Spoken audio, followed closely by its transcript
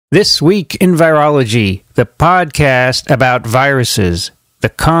This Week in Virology, the podcast about viruses, the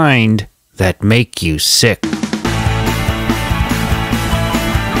kind that make you sick.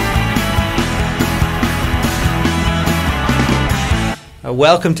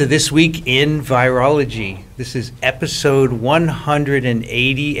 Welcome to This Week in Virology. This is episode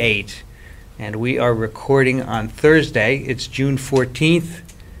 188, and we are recording on Thursday. It's June 14th,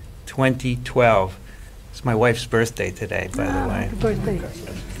 2012. It's my wife's birthday today, by the way. Happy birthday.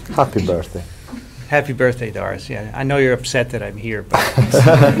 Happy birthday. Happy birthday, Doris. Yeah, I know you're upset that I'm here, but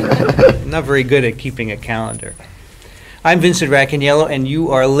I'm not very good at keeping a calendar. I'm Vincent Racaniello, and you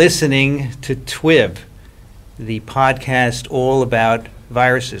are listening to TWiV, the podcast all about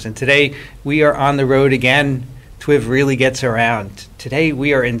viruses. And today we are on the road again. TWiV really gets around. Today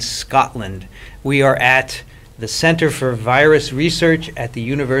we are in Scotland. We are at the Centre for Virus Research at the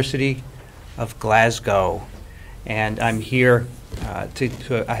University of Glasgow. And I'm here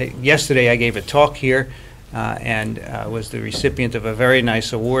yesterday I gave a talk here and was the recipient of a very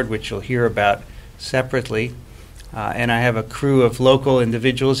nice award, which you'll hear about separately. And I have a crew of local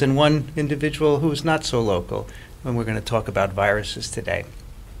individuals and one individual who's not so local, and we're going to talk about viruses today.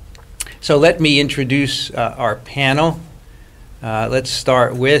 So let me introduce our panel. Let's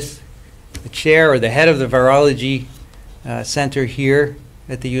start with the chair or the head of the Virology Center here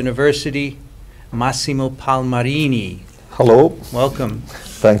at the university, Massimo Palmarini. Hello. Welcome.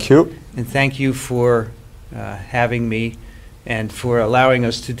 Thank you. And thank you for having me and for allowing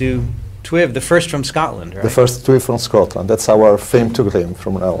us to do TWiV, the first from Scotland, right? The first TWiV from Scotland. That's our fame to claim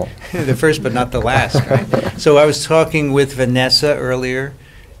from now on. The first but not the last, right? So I was talking with Vanessa earlier,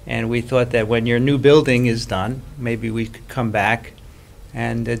 and we thought that when your new building is done, maybe we could come back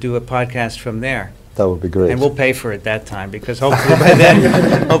and do a podcast from there. That would be great. And we'll pay for it that time, because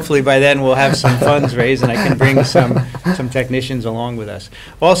hopefully by then we'll have some funds raised and I can bring some technicians along with us.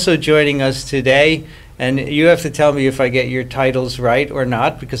 Also joining us today, and you have to tell me if I get your titles right or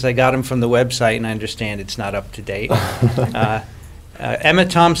not, because I got them from the website and I understand it's not up to date. Emma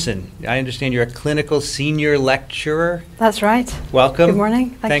Thomson, I understand you're a clinical senior lecturer. That's right. Welcome. Good morning.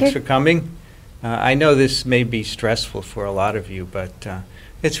 Thanks for coming. I know this may be stressful for a lot of you, but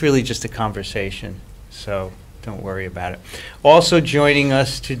it's really just a conversation, so don't worry about it. Also joining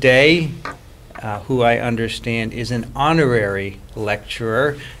us today, who I understand is an honorary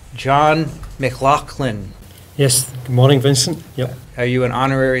lecturer, John MacLauchlan. Yes, good morning, Vincent. Yep. Are you an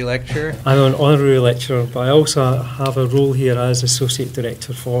honorary lecturer? I'm an honorary lecturer, but I also have a role here as Associate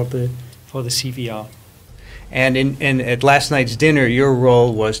Director for the CVR. And at last night's dinner, your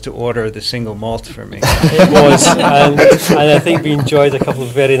role was to order the single malt for me. It was, and I think we enjoyed a couple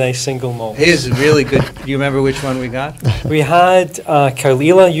of very nice single malts. It is really good. Do you remember which one we got? We had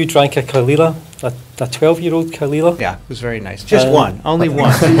Carlila. You drank a Carlila, a 12-year-old Carlila. Yeah, it was very nice. Just one, only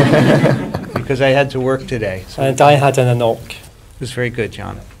one, because I had to work today. So and I had an Anok. It was very good,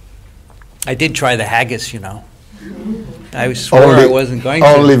 John. I did try the Haggis, you know. I swore I wasn't going to.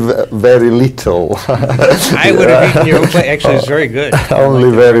 Only very little. I would have eaten your own plate. Actually, it's very good.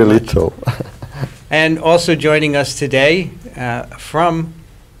 Only very little. And also joining us today from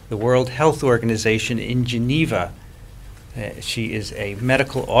the World Health Organization in Geneva, she is a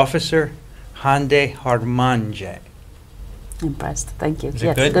medical officer, Hande Harmanci. Impressed. Thank you. Is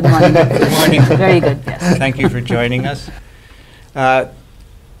yes. it good? Good morning. Good morning. Very good. Yes. Thank you for joining us.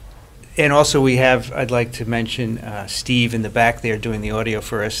 And also I'd like to mention Steve in the back there doing the audio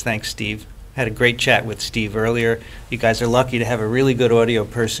for us. Thanks, Steve. Had a great chat with Steve earlier. You guys are lucky to have a really good audio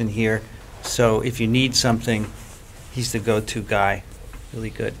person here. So if you need something, he's the go-to guy.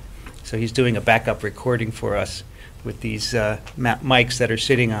 Really good. So he's doing a backup recording for us with these mics that are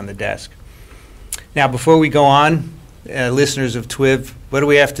sitting on the desk. Now, before we go on, listeners of TWiV, what do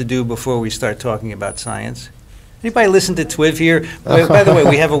we have to do before we start talking about science? Anybody listen to TWiV here? By the way,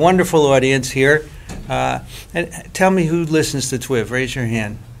 we have a wonderful audience here. And tell me who listens to TWiV. Raise your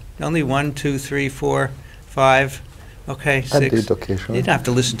hand. Only 1, 2, 3, 4, 5. Okay, 6. I did occasionally. You don't have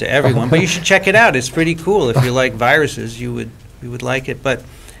to listen to everyone, but you should check it out. It's pretty cool. If you like viruses, you would like it. But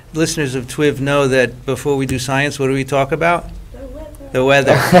listeners of TWiV know that before we do science, what do we talk about? The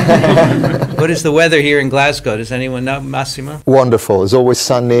weather. What is the weather here in Glasgow? Does anyone know, Massimo? Wonderful. It's always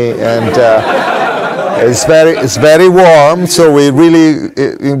sunny and it's very warm. So we really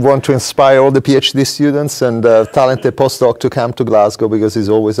want to inspire all the PhD students and talented postdoc to come to Glasgow because it's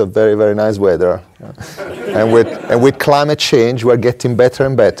always a very, very nice weather. And with climate change, we're getting better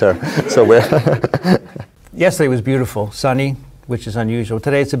and better. So Yesterday was beautiful, sunny, which is unusual.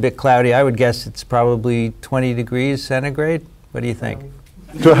 Today it's a bit cloudy. I would guess it's probably 20 degrees centigrade. What do you think?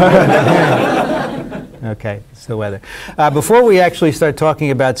 Okay, it's the weather. Before we actually start talking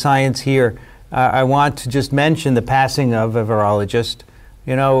about science here, I want to just mention the passing of a virologist.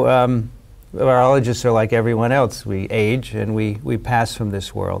 You know, virologists are like everyone else. We age and we pass from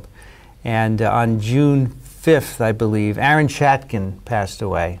this world. And on June 5th, I believe, Aaron Shatkin passed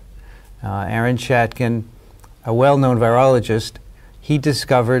away. Aaron Shatkin, a well-known virologist, he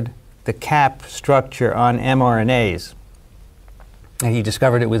discovered the cap structure on mRNAs. And he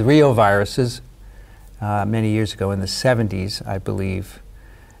discovered it with retroviruses many years ago in the 70s, I believe.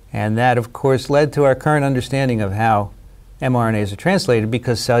 And that, of course, led to our current understanding of how mRNAs are translated,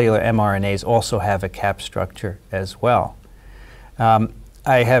 because cellular mRNAs also have a cap structure as well.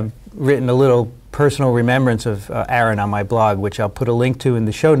 I have written a little personal remembrance of Aaron on my blog, which I'll put a link to in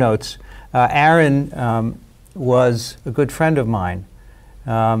the show notes. Aaron was a good friend of mine.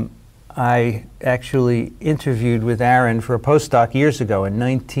 I actually interviewed with Aaron for a postdoc years ago in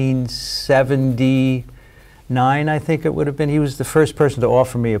 1979, I think it would have been. He was the first person to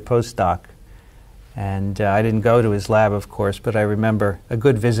offer me a postdoc. And I didn't go to his lab, of course, but I remember a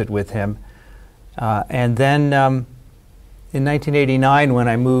good visit with him. And then in 1989, when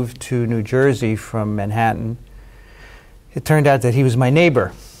I moved to New Jersey from Manhattan, it turned out that he was my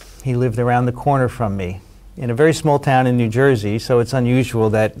neighbor. He lived around the corner from me in a very small town in New Jersey, so it's unusual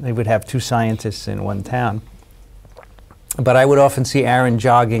that they would have two scientists in one town. But I would often see Aaron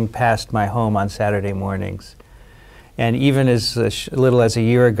jogging past my home on Saturday mornings. And even as little as a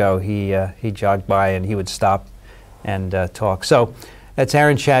year ago, he jogged by and he would stop and talk. So that's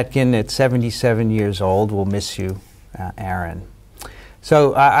Aaron Shatkin at 77 years old. We'll miss you, Aaron.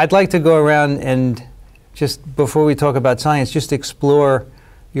 So I'd like to go around and just, before we talk about science, just explore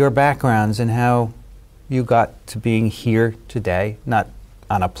your backgrounds and how you got to being here today, not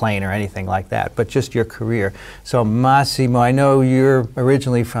on a plane or anything like that, but just your career. So Massimo, I know you're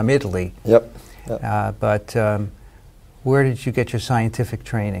originally from Italy. Yep. But where did you get your scientific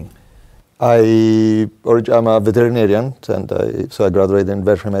training? I'm a veterinarian, and so I graduated in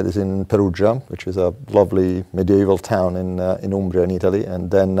veterinary medicine in Perugia, which is a lovely medieval town in Umbria, in Italy,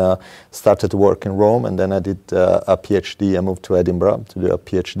 and then started to work in Rome, and then I did a PhD. I moved to Edinburgh to do a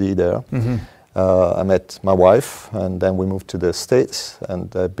PhD there. Mm-hmm. I met my wife, and then we moved to the States,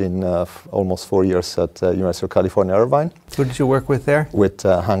 and I've been almost 4 years at University of California, Irvine. Who did you work with there? With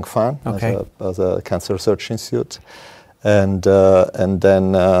Hang Fan, okay, as a cancer research institute. And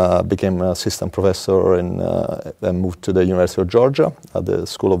then became an assistant professor and moved to the University of Georgia at the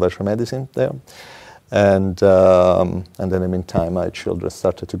School of Veterinary Medicine there. And then in the meantime, my children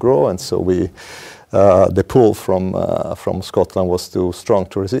started to grow, and so the pull from Scotland was too strong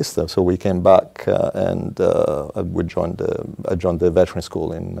to resist, and so we came back and I joined the veterinary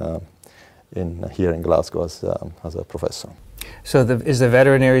school here in Glasgow as a professor. So is the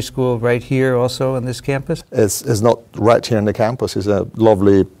veterinary school right here also on this campus? It's not right here in the campus. It's a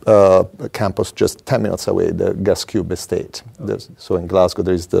lovely campus just 10 minutes away, the Gascube Estate. So in Glasgow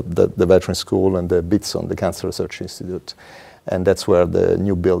there is the veterinary school and the BITSON, the Cancer Research Institute. And that's where the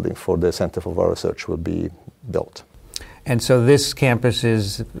new building for the Center for Viral Research will be built. And so this campus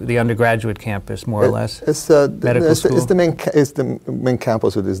is the undergraduate campus, more or less? It's medical school? It's the main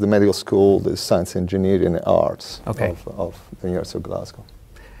campus. It is the medical school, the science, engineering, and arts of the University of Glasgow.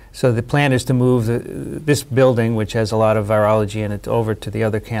 So the plan is to move this building, which has a lot of virology in it, over to the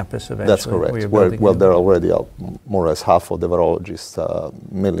other campus eventually? That's correct. Well, there are already more or less half of the virologists,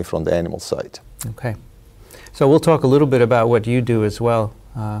 mainly from the animal side. Okay. So we'll talk a little bit about what you do as well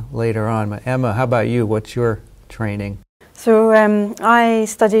later on. But Emma, how about you? What's your training? So I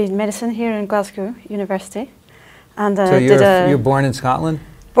studied medicine here in Glasgow University, and so you're born in Scotland?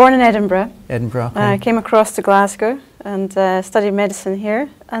 Born in Edinburgh. Edinburgh. Okay. I came across to Glasgow and studied medicine here,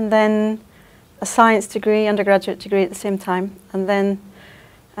 and then a science degree, undergraduate degree at the same time, and then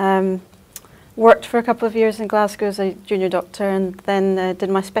worked for a couple of years in Glasgow as a junior doctor, and then did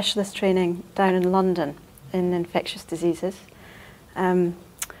my specialist training down in London in infectious diseases.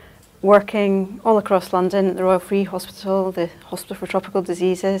 Working all across London at the Royal Free Hospital, the Hospital for Tropical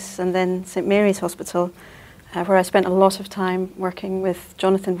Diseases, and then St Mary's Hospital, where I spent a lot of time working with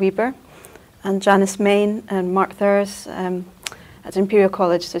Jonathan Weber and Janice Main and Mark Thurs at Imperial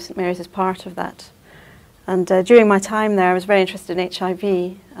College, so St Mary's is part of that. And during my time there, I was very interested in HIV,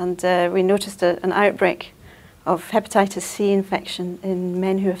 and we noticed an outbreak of hepatitis C infection in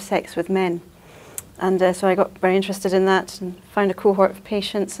men who have sex with men. And so I got very interested in that and found a cohort of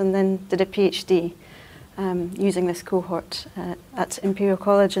patients, and then did a PhD using this cohort at Imperial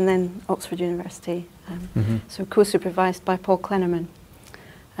College and then Oxford University. So co-supervised by Paul Klennerman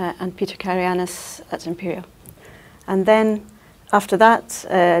and Peter Karianis at Imperial. And then after that,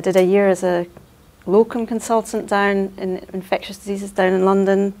 I did a year as a locum consultant down in infectious diseases down in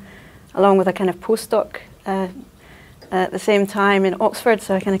London, along with a kind of postdoc at the same time in Oxford.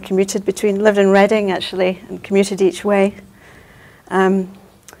 So I kind of commuted lived in Reading actually, and commuted each way.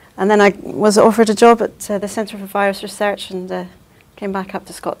 And then I was offered a job at the Centre for Virus Research and came back up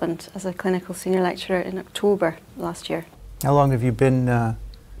to Scotland as a clinical senior lecturer in October last year. How long have you been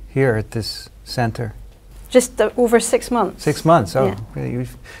here at this centre? Just over 6 months. 6 months, oh. Yeah. Really,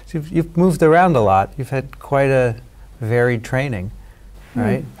 you've moved around a lot. You've had quite a varied training,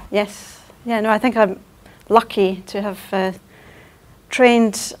 right? Yes. Yeah, no, I think I'm lucky to have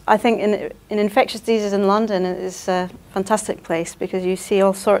trained, I think, in infectious diseases in London. It is a fantastic place because you see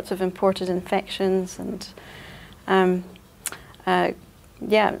all sorts of imported infections and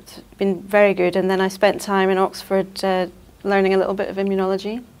yeah, it's been very good. And then I spent time in Oxford learning a little bit of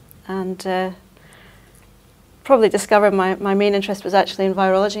immunology and probably discovered my main interest was actually in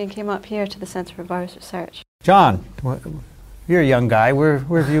virology and came up here to the Centre for Virus Research. John, you're a young guy. Where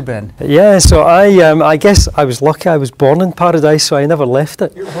have you been? Yeah, so I guess I was lucky. I was born in Paradise, so I never left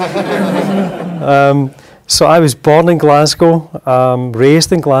it. So I was born in Glasgow,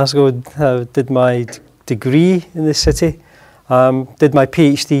 raised in Glasgow, did my degree in the city, did my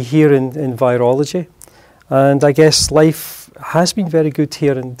PhD here in virology, and I guess life has been very good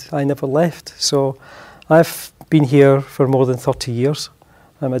here and I never left. So I've been here for more than 30 years.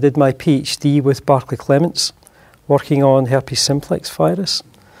 I did my PhD with Barclay Clements, working on herpes simplex virus.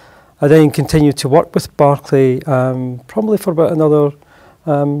 I then continued to work with Barclay probably for about another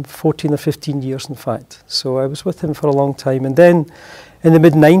 14 or 15 years, in fact. So I was with him for a long time. And then in the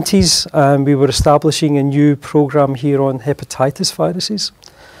mid-90s, we were establishing a new program here on hepatitis viruses.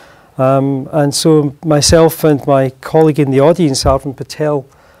 And so myself and my colleague in the audience, Arvind Patel,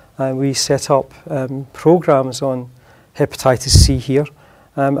 we set up programs on hepatitis C here.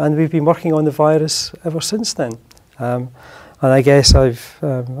 And we've been working on the virus ever since then. And I guess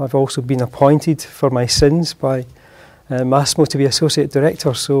I've also been appointed for my sins by Massimo to be associate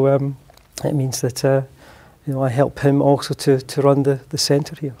director. So it means that I help him also to run the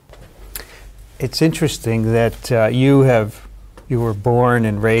centre here. It's interesting that you were born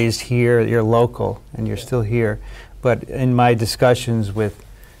and raised here. You're local and you're still here. But in my discussions with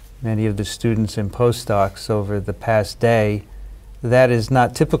many of the students and postdocs over the past day, that is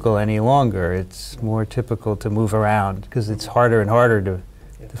not typical any longer. It's more typical to move around because it's harder and harder to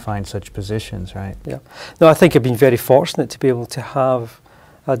find such positions, right? Yeah. No, I think I've been very fortunate to be able to have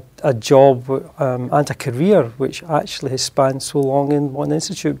a job and a career which actually has spanned so long in one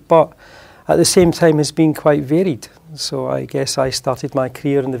institute, but at the same time has been quite varied. So I guess I started my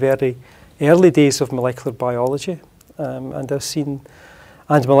career in the very early days of molecular biology, and I've seen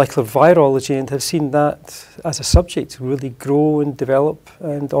and molecular virology, and have seen that as a subject really grow and develop,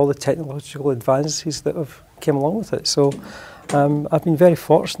 and all the technological advances that have come along with it. So I've been very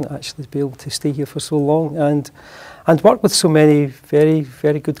fortunate actually to be able to stay here for so long and work with so many very,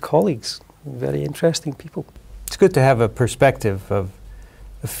 very good colleagues, very interesting people. It's good to have a perspective of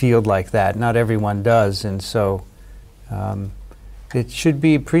a field like that. Not everyone does, and so it should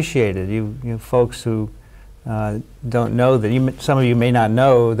be appreciated. You folks who don't know that some of you may not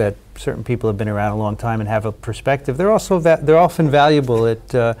know that certain people have been around a long time and have a perspective. They're also they're often valuable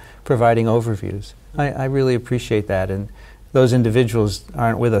at providing overviews. I really appreciate that, and those individuals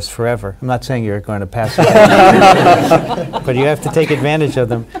aren't with us forever. I'm not saying you're going to pass away, but you have to take advantage of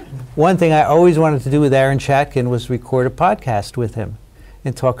them. One thing I always wanted to do with Aaron Chatkin was record a podcast with him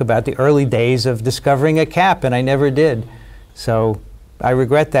and talk about the early days of discovering a cap, and I never did. So I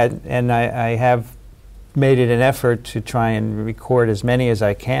regret that, and I have made it an effort to try and record as many as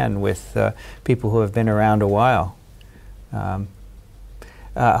I can with people who have been around a while.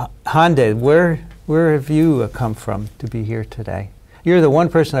 Hande, where have you come from to be here today? You're the one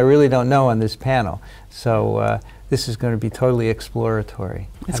person I really don't know on this panel, so this is going to be totally exploratory.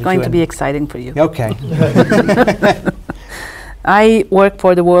 It's going to be exciting for you. Okay. I work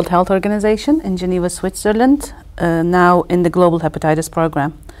for the World Health Organization in Geneva, Switzerland, now in the Global Hepatitis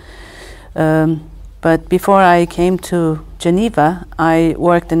Program. But before I came to Geneva, I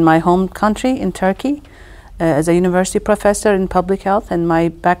worked in my home country in Turkey as a university professor in public health, and my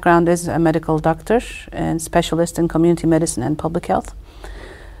background is a medical doctor and specialist in community medicine and public health.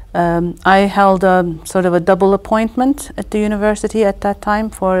 I held a sort of a double appointment at the university at that time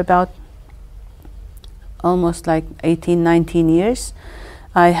for about almost like 18, 19 years.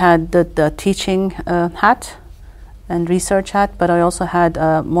 I had the teaching hat and research hat, but I also had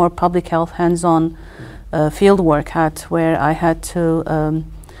more public health hands-on field work hat, where I had to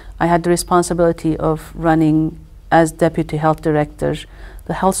I had the responsibility of running as deputy health director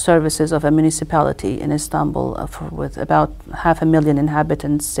the health services of a municipality in Istanbul with about 500,000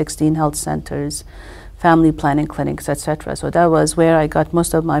 inhabitants, 16 health centers, family planning clinics, etc. So that was where I got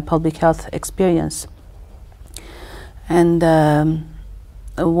most of my public health experience. And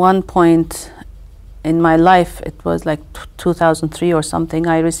at one point in my life, it was like 2003 or something,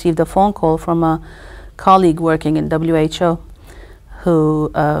 I received a phone call from a colleague working in WHO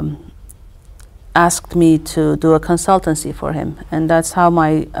who asked me to do a consultancy for him, and that's how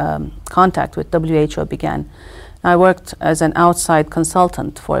my contact with WHO began. I worked as an outside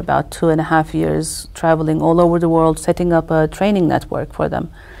consultant for about 2.5 years, traveling all over the world, setting up a training network for them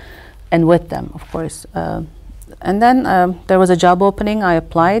and with them, of course. And then there was a job opening, I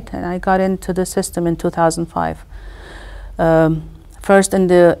applied, and I got into the system in 2005. First in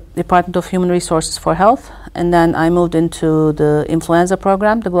the Department of Human Resources for Health, and then I moved into the influenza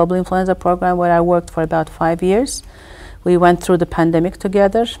program, the global influenza program, where I worked for about 5 years. We went through the pandemic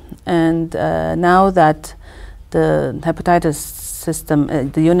together, and now that the hepatitis system,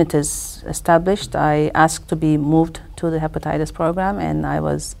 the unit is established, I asked to be moved to the hepatitis program, and I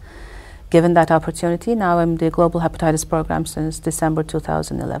was given that opportunity. Now I'm the global hepatitis program since December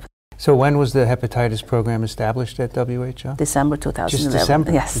 2011. So when was the hepatitis program established at WHO? December 2011. Just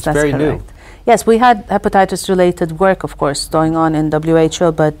December? Yes, it's that's very correct. new. Yes, we had hepatitis-related work, of course, going on in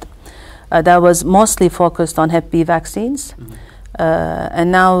WHO, but that was mostly focused on Hep B vaccines. Mm-hmm.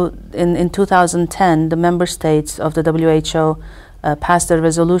 And now, in 2010, the member states of the WHO passed a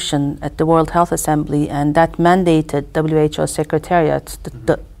resolution at the World Health Assembly, and that mandated WHO Secretariat,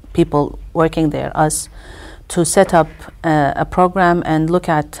 the people working there, us, to set up a program and look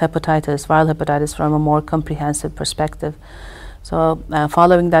at hepatitis, viral hepatitis, from a more comprehensive perspective. So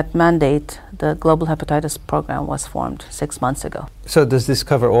following that mandate, the Global Hepatitis Program was formed 6 months ago. So does this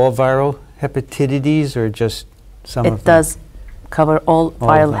cover all viral hepatitis or just some of them? It does cover all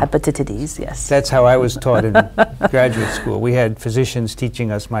viral hepatitis, yes. That's how I was taught in graduate school. We had physicians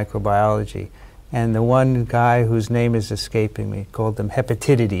teaching us microbiology, and the one guy whose name is escaping me called them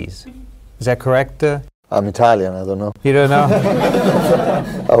hepatitis. Is that correct? I'm Italian, I don't know. You don't know?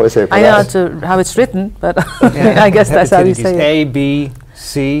 I always say I know how it's written, but I guess that's how you say it. A, B,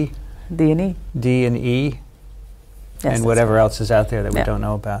 C, D and E. D and E, Yes, and whatever else is out there that we don't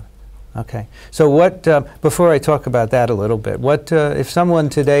know about. Okay. So what, before I talk about that a little bit, what if someone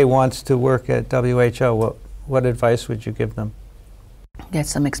today wants to work at WHO, what advice would you give them? Get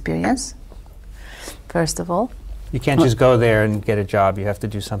some experience, first of all. You can't just go there and get a job. You have to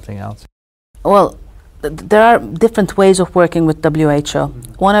do something else. Well, there are different ways of working with WHO.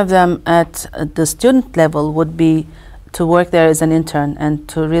 One of them at the student level would be to work there as an intern and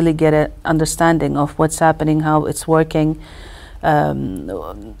to really get an understanding of what's happening, how it's working,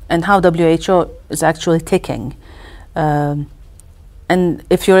 and how WHO is actually ticking. And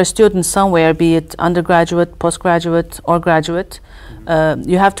if you're a student somewhere, be it undergraduate, postgraduate, or graduate,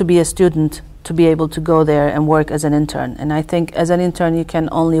 you have to be a student to be able to go there and work as an intern. And I think as an intern you can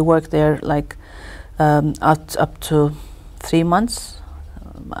only work there like up to 3 months,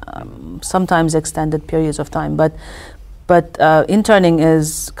 sometimes extended periods of time. But interning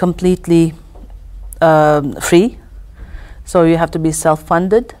is completely free, so you have to be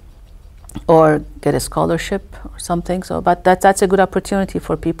self-funded or get a scholarship or something. So, but that's a good opportunity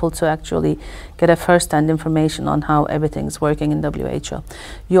for people to actually get a first-hand information on how everything's working in WHO.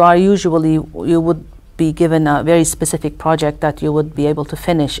 You would be given a very specific project that you would be able to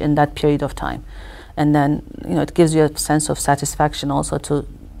finish in that period of time, and then it gives you a sense of satisfaction also to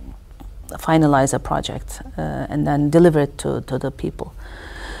finalize a project and then deliver it to the people.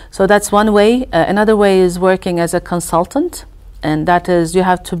 So that's one way. Another way is working as a consultant, and that is you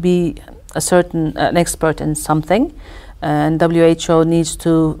have to be an expert in something, and WHO needs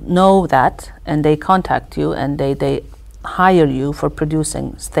to know that, and they contact you and they hire you for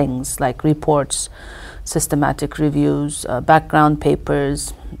producing things like reports, systematic reviews, background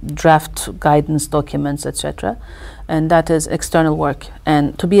papers, draft guidance documents, etc. And that is external work.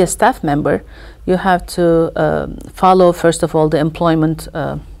 And to be a staff member, you have to follow, first of all, the employment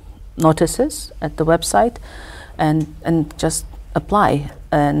notices at the website and just apply.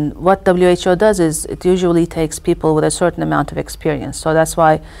 And what WHO does is it usually takes people with a certain amount of experience. So that's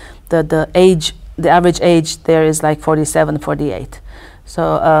why the average age there is like 47, 48.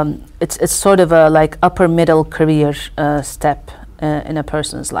 So it's sort of a like upper middle career step in a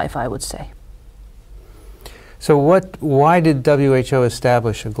person's life, I would say. So why did WHO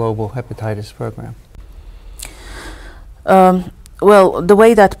establish a global hepatitis program? Well, the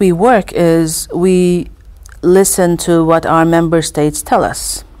way that we work is we listen to what our member states tell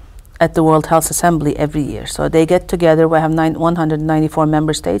us. at the World Health Assembly every year. So they get together. We have 194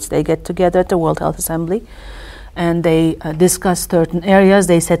 member states. They get together at the World Health Assembly, and they discuss certain areas.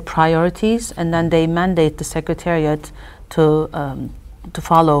 They set priorities, and then they mandate the Secretariat to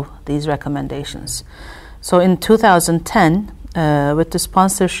follow these recommendations. So in 2010, with the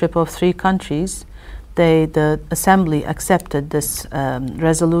sponsorship of 3 countries, the Assembly accepted this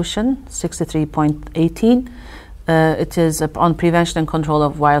resolution 63.18. It is on prevention and control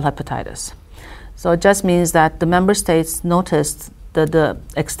of viral hepatitis. So it just means that the member states noticed the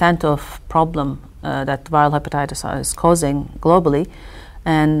extent of problem that viral hepatitis is causing globally,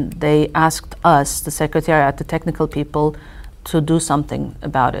 and they asked us, the Secretariat, the technical people, to do something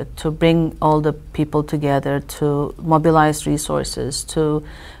about it, to bring all the people together, to mobilize resources, to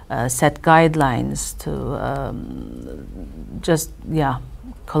set guidelines, to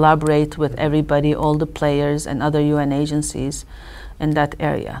collaborate with everybody, all the players and other UN agencies in that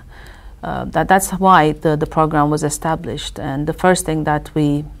area. That's why the program was established. And the first thing that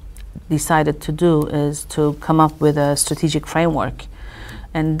we decided to do is to come up with a strategic framework.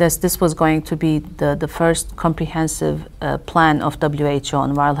 And this was going to be the first comprehensive plan of WHO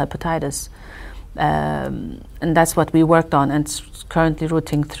on viral hepatitis. And that's what we worked on, and it's currently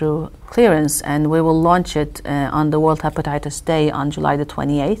routing through clearance. And we will launch it on the World Hepatitis Day on July the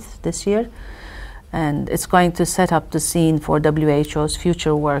 28th this year. And it's going to set up the scene for WHO's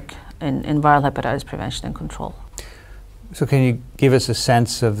future work in viral hepatitis prevention and control. So can you give us a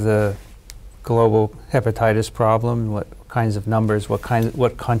sense of the global hepatitis problem? What kinds of numbers,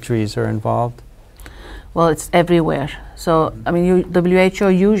 what countries are involved? Well, it's everywhere. So, I mean, WHO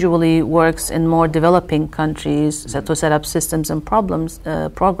usually works in more developing countries to set up systems and programs.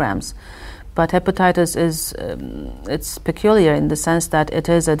 But hepatitis is it's peculiar in the sense that it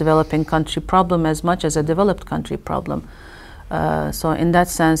is a developing country problem as much as a developed country problem. So, in that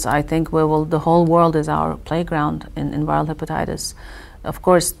sense, I think the whole world is our playground in viral hepatitis. Of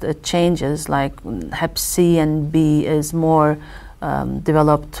course, the changes like Hep C and B is more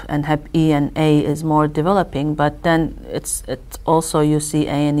developed, and Hep E and A is more developing. But then it's also, you see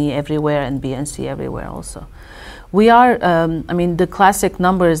A and E everywhere and B and C everywhere also. We are, I mean, the classic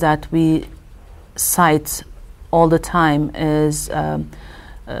numbers that we cite all the time is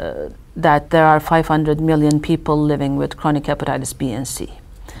that there are 500 million people living with chronic hepatitis B and C.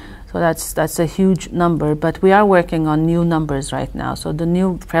 So that's a huge number, but we are working on new numbers right now. So the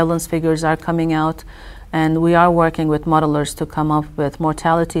new prevalence figures are coming out, and we are working with modelers to come up with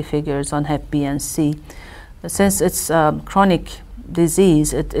mortality figures on Hep B and C. Since it's chronic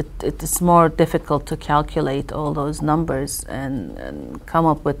disease, it's more difficult to calculate all those numbers and come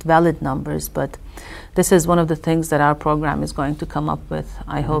up with valid numbers, but this is one of the things that our program is going to come up with,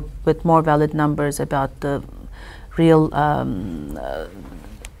 I hope, with more valid numbers about the real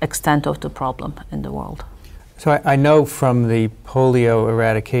extent of the problem in the world. So I know from the polio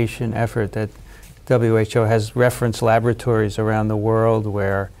eradication effort that WHO has reference laboratories around the world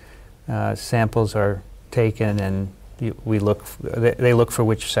where samples are taken and they look for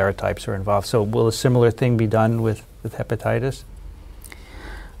which serotypes are involved. So will a similar thing be done with hepatitis?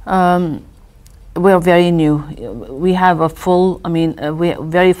 We're very new. We have a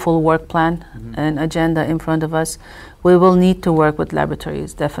very full work plan and agenda in front of us. We will need to work with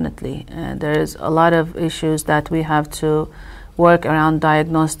laboratories, definitely. There's a lot of issues that we have to work around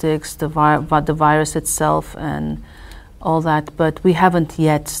diagnostics, the virus itself, and all that. But we haven't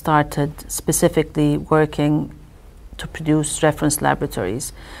yet started specifically working to produce reference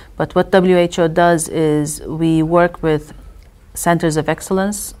laboratories. But what WHO does is we work with centers of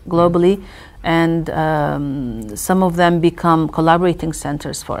excellence globally, and some of them become collaborating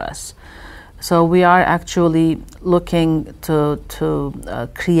centers for us. So we are actually looking to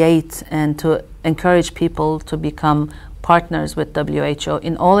create and to encourage people to become partners with WHO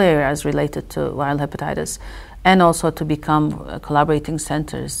in all areas related to viral hepatitis, and also to become collaborating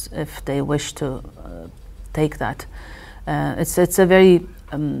centers if they wish to take that. It's a very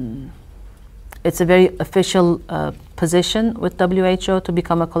official position with WHO to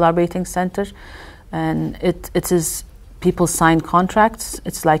become a collaborating center, and it is people sign contracts.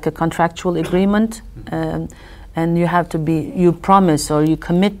 It's like a contractual agreement, and you promise or you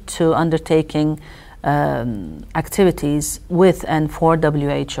commit to undertaking activities with and for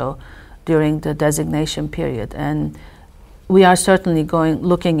WHO during the designation period. And we are certainly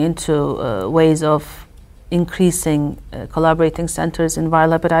looking into ways of increasing collaborating centers in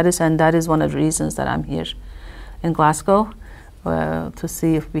viral hepatitis, and that is one of the reasons that I'm here in Glasgow, to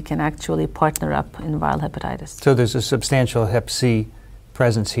see if we can actually partner up in viral hepatitis. So there's a substantial Hep C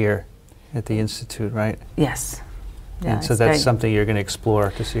presence here at the Institute, right? Yes. Yeah, and so that's something you're going to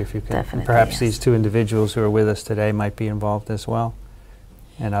explore to see if you can. Definitely, Perhaps yes. these two individuals who are with us today might be involved as well,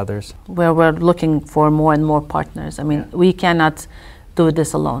 and others. Where we're looking for more and more partners. I mean, we cannot do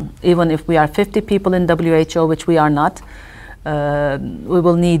this alone. Even if we are 50 people in WHO, which we are not, we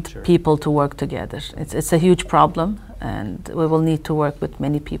will need people to work together. It's a huge problem, and we will need to work with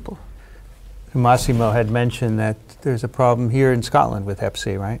many people. Massimo had mentioned that there's a problem here in Scotland with Hep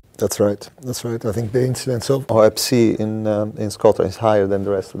C, right? That's right. That's right. I think the incidence of Hep C in Scotland is higher than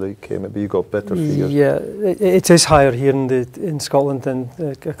the rest of the UK. Maybe you got better figures. Yeah, it is higher here in Scotland than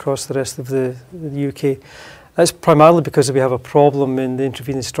across the rest of the UK. That's primarily because we have a problem in the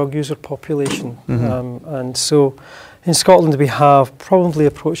intravenous drug user population. And so in Scotland we have probably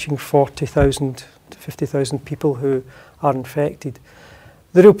approaching 40,000 to 50,000 people who are infected.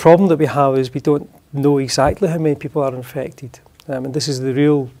 The real problem that we have is we don't know exactly how many people are infected. And this is the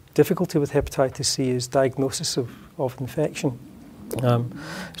real difficulty with hepatitis C, is diagnosis of infection.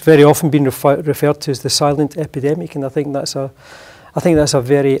 It's very often been referred to as the silent epidemic, and I think that's a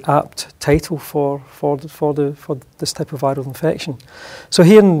very apt title for this type of viral infection. So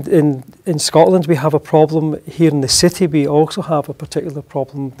here in Scotland we have a problem. Here in the city we also have a particular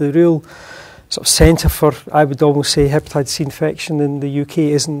problem. The real sort of centre for, I would almost say, hepatitis C infection in the UK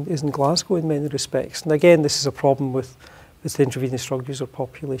is in Glasgow in many respects. And again, this is a problem with the intravenous drug user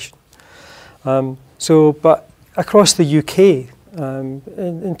population. But across the UK,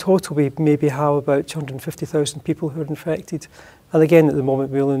 in total we maybe have about 250,000 people who are infected. And again, at the moment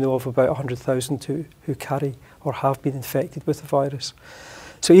we only know of about 100,000 who carry or have been infected with the virus.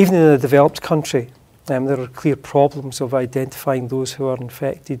 So even in a developed country, there are clear problems of identifying those who are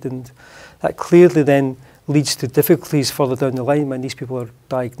infected, and that clearly then leads to difficulties further down the line when these people are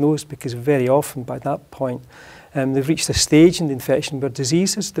diagnosed, because very often by that point they've reached a stage in the infection where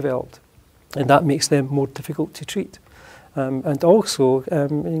disease has developed, and that makes them more difficult to treat. And also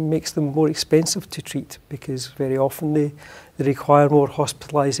it makes them more expensive to treat, because very often they require more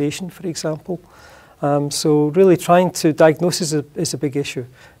hospitalisation, for example. So really trying to diagnose is a big issue.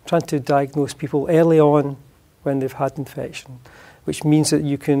 Trying to diagnose people early on when they've had infection, which means that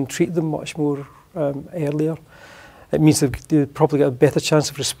you can treat them much more earlier. It means they've probably got a better chance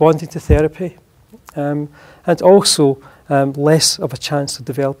of responding to therapy, and also less of a chance of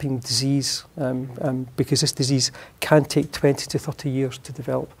developing disease, because this disease can take 20 to 30 years to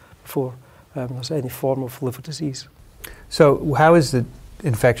develop before there's any form of liver disease. So how is the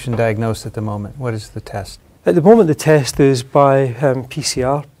infection diagnosed at the moment? What is the test? At the moment the test is by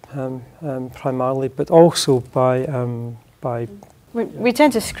PCR primarily, but also by We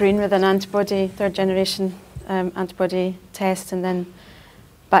tend to screen with an antibody, third generation antibody test, and then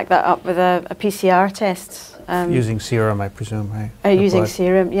back that up with a PCR test. Using serum, I presume, right? Using blood.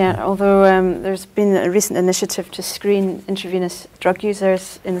 serum, yeah. Although there's been a recent initiative to screen intravenous drug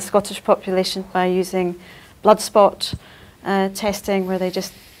users in the Scottish population by using blood spot testing, where they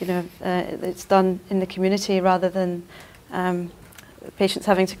just, it's done in the community rather than patients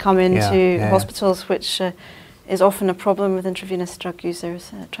having to come into hospitals, which is often a problem with intravenous drug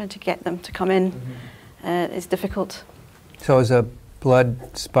users. Trying to get them to come in is difficult. So is a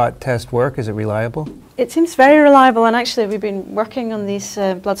blood spot test work? Is it reliable? It seems very reliable, and actually we've been working on these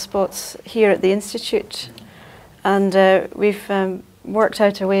blood spots here at the Institute, and we've worked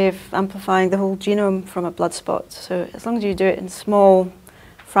out a way of amplifying the whole genome from a blood spot. So as long as you do it in small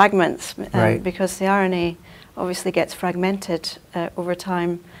fragments, because the RNA obviously gets fragmented over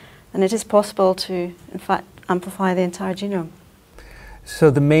time, and it is possible to, in fact, amplify the entire genome.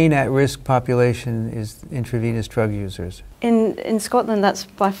 So the main at-risk population is intravenous drug users? In Scotland, that's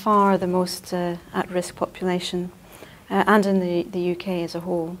by far the most at-risk population, and in the UK as a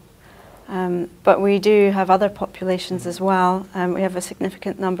whole. But we do have other populations as well. We have a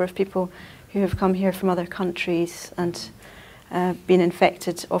significant number of people who have come here from other countries and been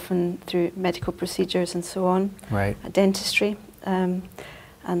infected, often through medical procedures and so on, dentistry, and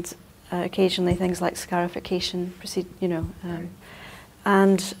occasionally things like scarification,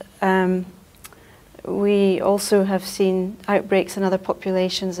 and we also have seen outbreaks in other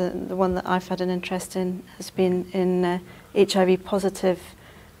populations. The one that I've had an interest in has been in HIV positive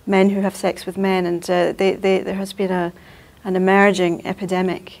men who have sex with men, and there has been an emerging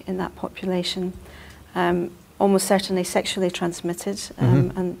epidemic in that population, almost certainly sexually transmitted,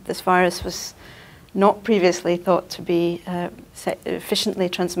 and this virus was not previously thought to be efficiently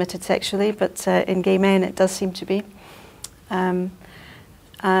transmitted sexually, but in gay men it does seem to be.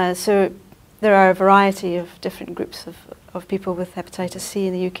 So there are a variety of different groups of people with hepatitis C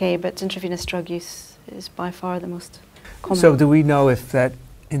in the UK, but intravenous drug use is by far the most common. So do we know if that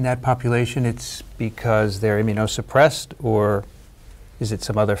in that population it's because they're immunosuppressed, or is it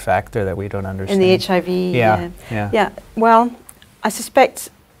some other factor that we don't understand? In the HIV? Yeah. Well, I suspect,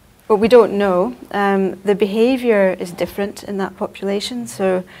 but we don't know. The behaviour is different in that population.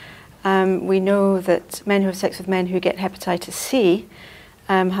 So we know that men who have sex with men who get hepatitis C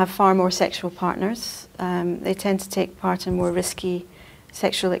have far more sexual partners. They tend to take part in more risky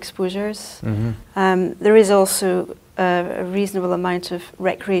sexual exposures. There is also a reasonable amount of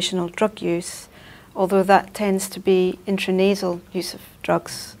recreational drug use, although that tends to be intranasal use of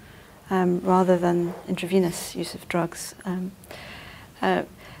drugs rather than intravenous use of drugs.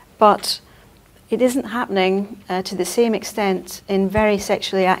 But it isn't happening to the same extent in very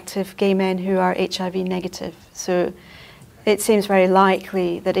sexually active gay men who are HIV negative. So it seems very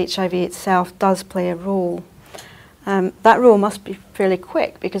likely that HIV itself does play a role. That role must be fairly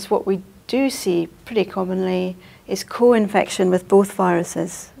quick, because what we do see pretty commonly is co-infection with both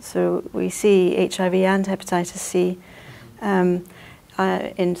viruses. So we see HIV and hepatitis C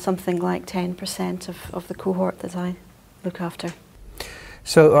in something like 10% of the cohort that I look after.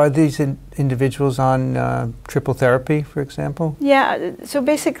 So are these individuals on triple therapy, for example? Yeah, so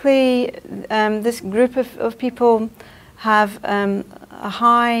basically this group of people have a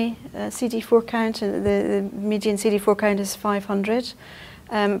high CD4 count. The median CD4 count is 500.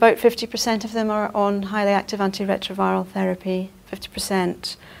 About 50% of them are on highly active antiretroviral therapy.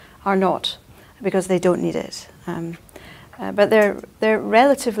 50% are not, because they don't need it. But they're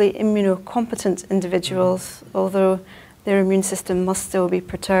relatively immunocompetent individuals, although their immune system must still be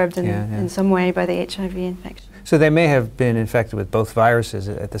perturbed in some way by the HIV infection. So they may have been infected with both viruses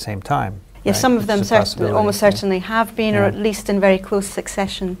at the same time. Yes, right? some of them almost certainly have been, or at least in very close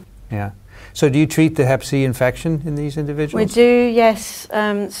succession. Yeah. So do you treat the hep C infection in these individuals? We do, yes.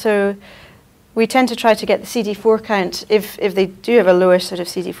 So we tend to try to get the CD4 count, if they do have a lower sort of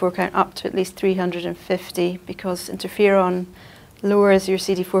CD4 count, up to at least 350, because interferon lowers your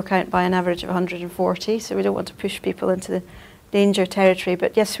CD4 count by an average of 140, so we don't want to push people into the danger territory.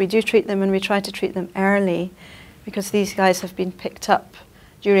 But yes, we do treat them, and we try to treat them early, because these guys have been picked up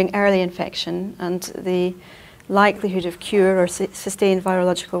during early infection, and the likelihood of cure or sustained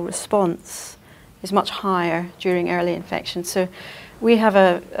virological response is much higher during early infection. So we have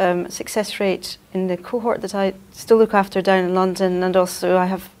a success rate in the cohort that I still look after down in London, and also I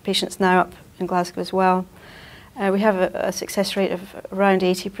have patients now up in Glasgow as well. We have a success rate of around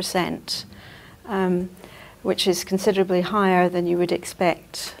 80%, which is considerably higher than you would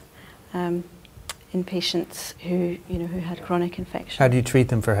expect in patients who had chronic infection. How do you treat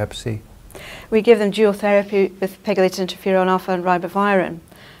them for hep C? We give them dual therapy with pegylated interferon alpha and ribavirin.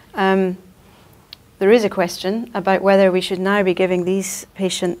 There is a question about whether we should now be giving these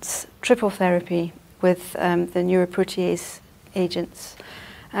patients triple therapy with the neuroprotease agents.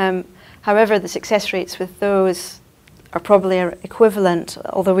 However, the success rates with those are probably equivalent,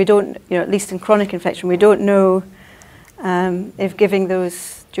 although we don't, at least in chronic infection, we don't know if giving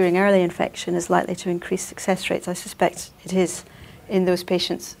those during early infection is likely to increase success rates. I suspect it is in those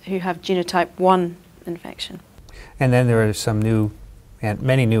patients who have genotype 1 infection. And then there are some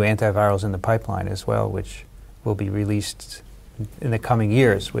many new antivirals in the pipeline as well, which will be released in the coming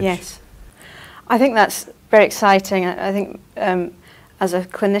years. Yes. I think that's very exciting. I think as a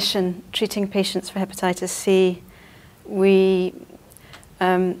clinician treating patients for hepatitis C, we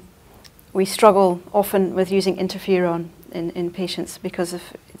struggle often with using interferon in patients because of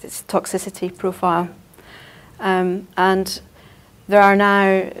its toxicity profile. And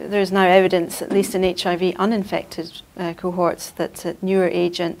there's now evidence, at least in HIV uninfected cohorts, that newer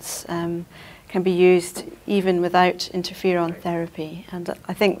agents can be used even without interferon therapy. And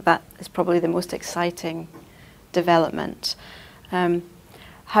I think that is probably the most exciting development.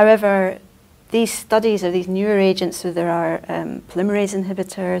 However, these studies of these newer agents, so there are polymerase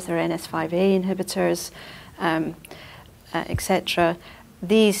inhibitors, there are NS5A inhibitors, etc.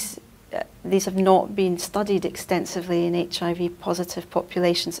 These have not been studied extensively in HIV-positive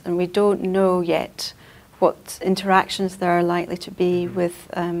populations, and we don't know yet what interactions there are likely to be with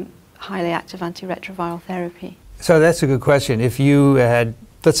highly active antiretroviral therapy. So that's a good question. If you had,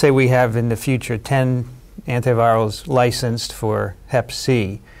 let's say we have in the future 10 antivirals licensed for hep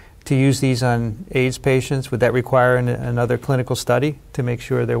C, to use these on AIDS patients, would that require another clinical study to make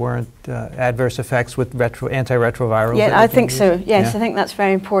sure there weren't adverse effects with antiretrovirals? Yeah, I think so. Yes, I think that's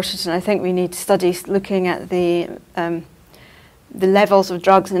very important, and I think we need studies looking at the levels of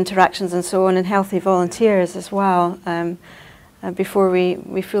drugs and interactions and so on in healthy volunteers as well, before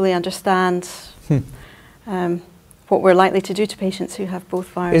we fully understand what we're likely to do to patients who have both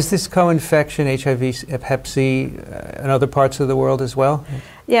viruses. Is this co-infection, HIV, hep C, in other parts of the world as well?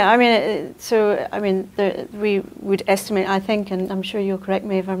 Yeah, I mean, we would estimate, I think, and I'm sure you'll correct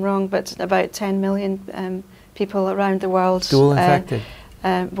me if I'm wrong, but about 10 million people around the world Dual infected.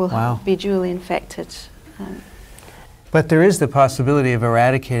 Will be dually infected. But there is the possibility of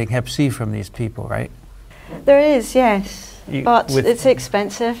eradicating hep C from these people, right? There is, yes, but it's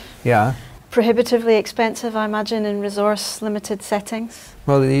expensive. Yeah. Prohibitively expensive, I imagine, in resource-limited settings.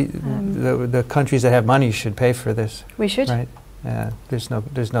 Well, the countries that have money should pay for this. We should. Right. There's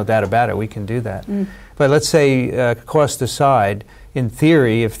no doubt about it. We can do that. But let's say, cost aside, in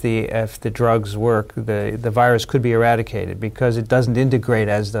theory, if the drugs work, the virus could be eradicated because it doesn't integrate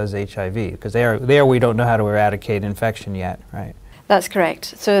as does HIV. Because there we don't know how to eradicate infection yet, right? That's correct.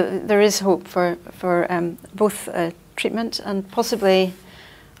 So there is hope for both treatment and possibly,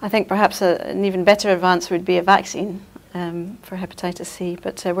 I think perhaps an even better advance would be a vaccine for hepatitis C,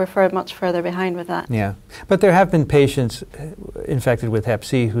 but we're much further behind with that. Yeah, but there have been patients infected with hep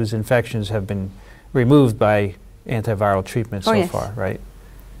C whose infections have been removed by antiviral treatment so far, right?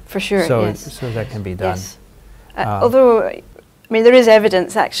 For sure, yes. So that can be done. Yes. Although, I mean, there is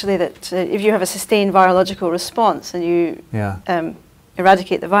evidence actually that if you have a sustained virological response and you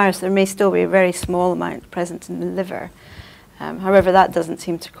eradicate the virus, there may still be a very small amount present in the liver. However, that doesn't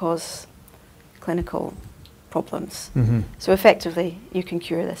seem to cause clinical problems. So effectively, you can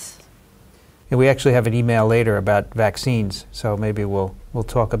cure this. And we actually have an email later about vaccines, so maybe we'll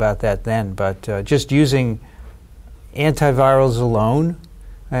talk about that then. But just using antivirals alone,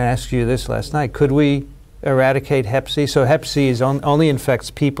 I asked you this last night, could we eradicate hep C? So hep C only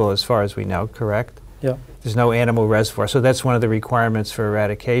infects people as far as we know, correct? Yeah. There's no animal reservoir, so that's one of the requirements for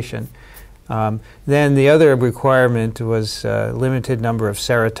eradication. Then the other requirement was limited number of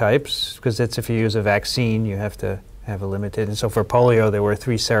serotypes, because that's if you use a vaccine, you have to have a limited. And so for polio, there were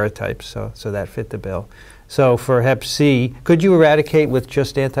 3 serotypes, so that fit the bill. So for hep C, could you eradicate with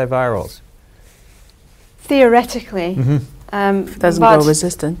just antivirals? Theoretically. Doesn't grow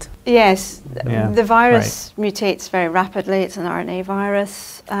resistant. Yes. The virus mutates very rapidly. It's an RNA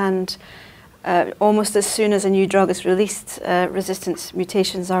virus, and almost as soon as a new drug is released, resistance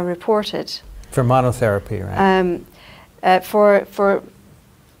mutations are reported. For monotherapy, right?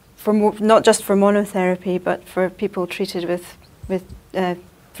 Not just for monotherapy, but for people treated with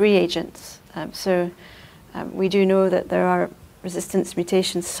 3 agents. We do know that there are resistance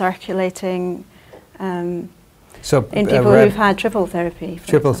mutations circulating in people who've had triple therapy.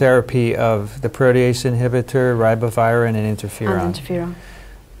 Triple therapy of the protease inhibitor, ribavirin, and interferon.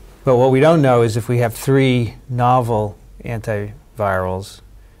 But what we don't know is if we have 3 novel antivirals,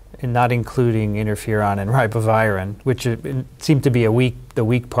 and not including interferon and ribavirin, which seem to be the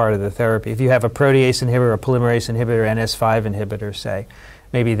weak part of the therapy. If you have a protease inhibitor, a polymerase inhibitor, NS5 inhibitor, say,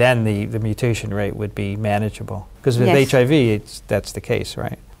 maybe then the mutation rate would be manageable. Because with HIV, that's the case,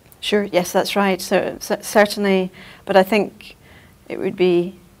 right? Sure, yes, that's right. So certainly, but I think it would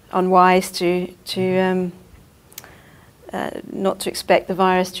be unwise to not to expect the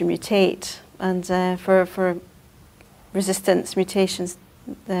virus to mutate, and for resistance mutations,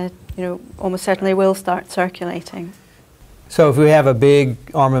 almost certainly will start circulating. So if we have a big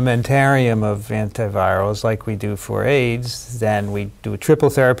armamentarium of antivirals like we do for AIDS, then we do a triple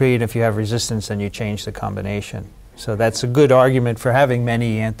therapy, and if you have resistance, then you change the combination. So that's a good argument for having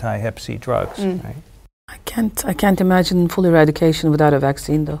many anti-hep C drugs, right? I can't imagine full eradication without a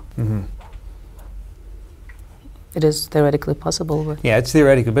vaccine, though. It is theoretically possible. But yeah, it's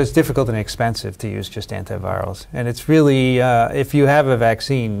theoretical, but it's difficult and expensive to use just antivirals. And it's really, if you have a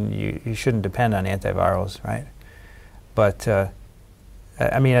vaccine, you shouldn't depend on antivirals, right? But,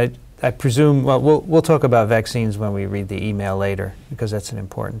 I mean, I presume, well, we'll talk about vaccines when we read the email later, because that's an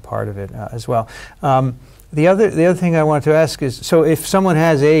important part of it as well. The other thing I wanted to ask is, so if someone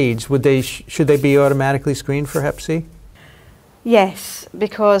has AIDS, should they be automatically screened for hep C? Yes,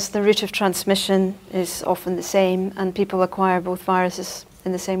 because the route of transmission is often the same, and people acquire both viruses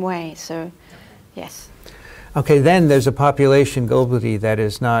in the same way, so yes. Okay, then there's a population globally that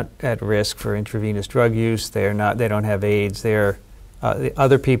is not at risk for intravenous drug use. They don't have AIDS. They're the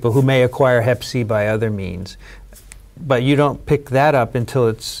other people who may acquire hep C by other means. But you don't pick that up until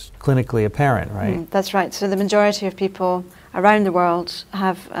it's clinically apparent, right? That's right. So the majority of people around the world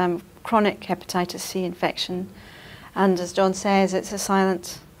have chronic hepatitis C infection. And as John says, it's a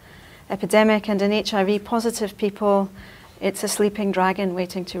silent epidemic, and in HIV positive people, it's a sleeping dragon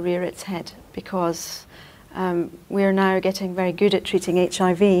waiting to rear its head, because we're now getting very good at treating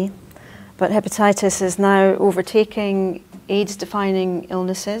HIV, but hepatitis is now overtaking AIDS-defining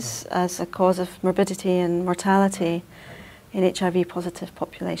illnesses as a cause of morbidity and mortality in HIV-positive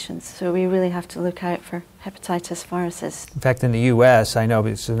populations. So we really have to look out for hepatitis viruses. In fact, in the U.S., I know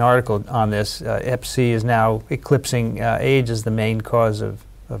it's an article on this, Hep C is now eclipsing AIDS as the main cause of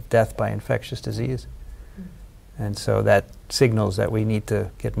death by infectious disease. And so that signals that we need to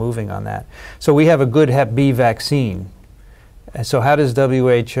get moving on that. So we have a good Hep B vaccine. And so how does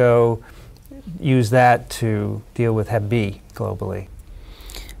WHO use that to deal with Hep B globally?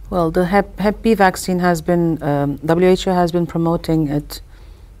 Well, the Hep B vaccine has been, WHO has been promoting it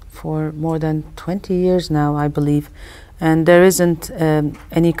for more than 20 years now, I believe. And there isn't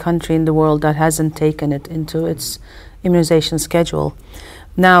any country in the world that hasn't taken it into its immunization schedule.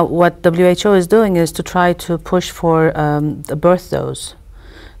 Now, what WHO is doing is to try to push for the birth dose.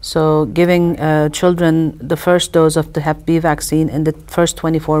 So giving children the first dose of the Hep B vaccine in the first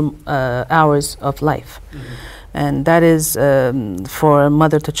 24 hours of life. Mm-hmm. And that is for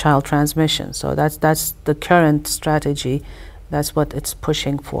mother-to-child transmission. So that's the current strategy. That's what it's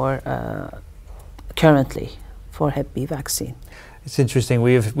pushing for currently for Hep B vaccine. It's interesting.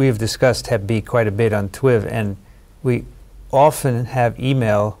 We've discussed Hep B quite a bit on TWiV, and we often have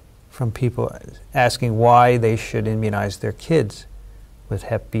email from people asking why they should immunize their kids with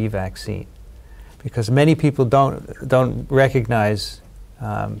Hep B vaccine, because many people don't recognize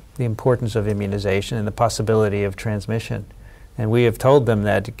the importance of immunization and the possibility of transmission. And we have told them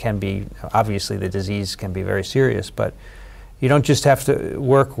that it can be, obviously the disease can be very serious, but you don't just have to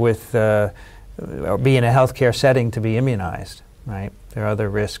work with or be in a healthcare setting to be immunized, right? There are other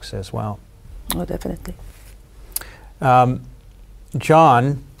risks as well. Oh, definitely.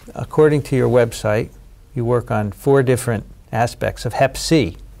 John, according to your website, you work on 4 different aspects of Hep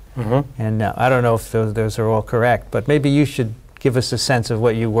C. Mm-hmm. And I don't know if those are all correct, but maybe you should give us a sense of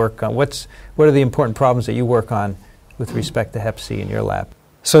what you work on. What are the important problems that you work on with respect to Hep C in your lab?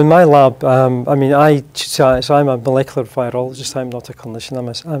 So in my lab, I'm a molecular virologist. I'm not a clinician.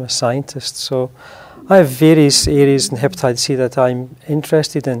 I'm a scientist. So I have various areas in hepatitis C that I'm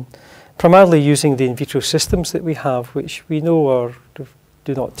interested in, primarily using the in vitro systems that we have, which we know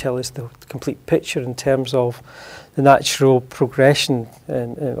do not tell us the complete picture in terms of the natural progression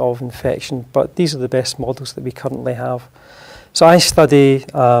of infection, but these are the best models that we currently have. So I study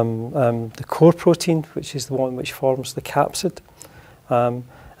the core protein, which is the one which forms the capsid, and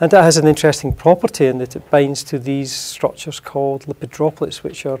that has an interesting property in that it binds to these structures called lipid droplets,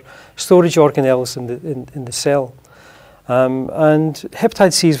 which are storage organelles in the cell. And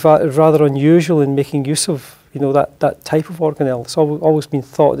hepatitis C is rather unusual in making use of that type of organelle. It's always been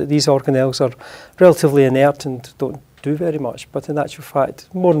thought that these organelles are relatively inert and don't do very much, but in actual fact,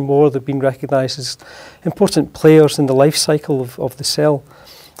 more and more they've been recognised as important players in the life cycle of the cell.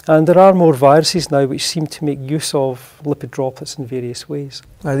 And there are more viruses now which seem to make use of lipid droplets in various ways.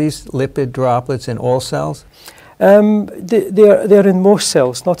 Are these lipid droplets in all cells? They're in most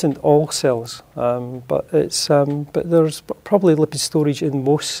cells, not in all cells, but there's probably lipid storage in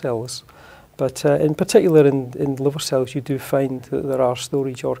most cells. But in particular in liver cells, you do find that there are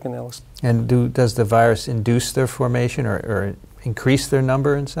storage organelles. And does the virus induce their formation or increase their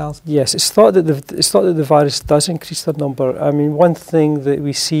number in cells? Yes, it's thought that the virus does increase their number. I mean, one thing that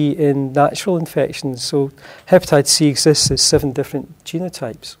we see in natural infections, so hepatitis C exists as 7 different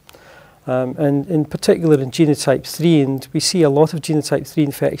genotypes. And in particular in genotype 3, and we see a lot of genotype 3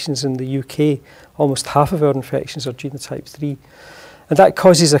 infections in the UK. Almost half of our infections are genotype 3. And that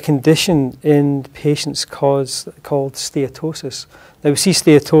causes a condition in patients called steatosis. Now we see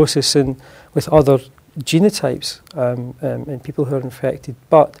steatosis with other genotypes in people who are infected,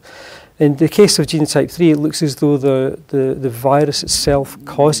 but in the case of genotype 3, it looks as though the virus itself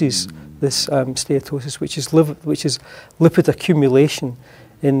causes this steatosis, which is lipid accumulation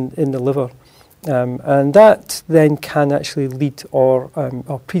in the liver. And that then can actually lead or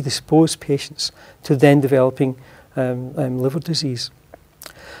predispose patients to then developing liver disease.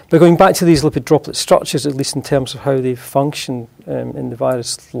 But going back to these lipid droplet structures, at least in terms of how they function in the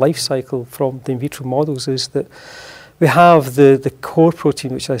virus life cycle from the in vitro models, is that we have the core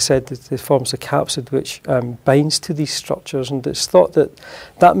protein, which I said that forms the capsid, which binds to these structures, and it's thought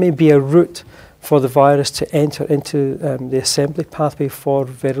that may be a route for the virus to enter into the assembly pathway for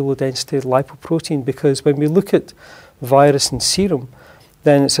very low density lipoprotein, because when we look at virus in serum,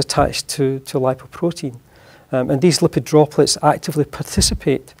 then it's attached to lipoprotein. And these lipid droplets actively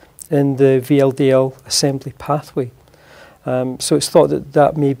participate in the VLDL assembly pathway. So it's thought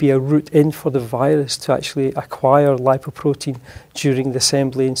that may be a route in for the virus to actually acquire lipoprotein during the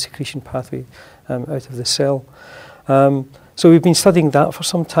assembly and secretion pathway out of the cell. So we've been studying that for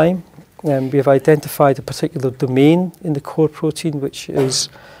some time. We've identified a particular domain in the core protein which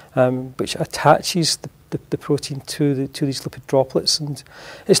attaches the protein to these lipid droplets, and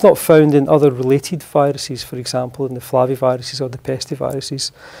it's not found in other related viruses, for example, in the flaviviruses or the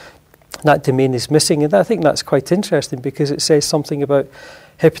pestiviruses. That domain is missing, and I think that's quite interesting because it says something about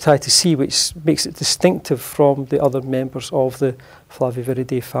hepatitis C, which makes it distinctive from the other members of the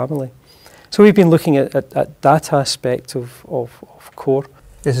Flaviviridae family. So we've been looking at that aspect of core.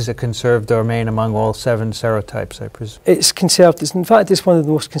 This is a conserved domain among all 7 serotypes, I presume. It's conserved. In fact, it's one of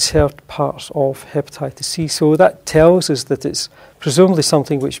the most conserved parts of hepatitis C. So that tells us that it's presumably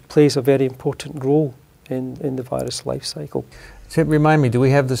something which plays a very important role in the virus life cycle. So remind me, do we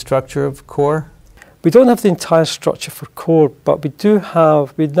have the structure of core? We don't have the entire structure for core, but we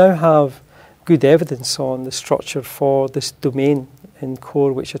now have good evidence on the structure for this domain in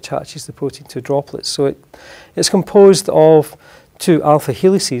core which attaches the protein to droplets. So it's composed of 2 alpha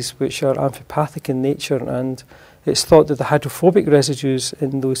helices which are amphipathic in nature, and it's thought that the hydrophobic residues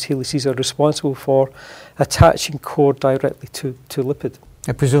in those helices are responsible for attaching core directly to lipid.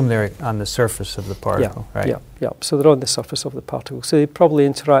 I presume they're on the surface of the particle, right? Yeah. So they're on the surface of the particle. So they probably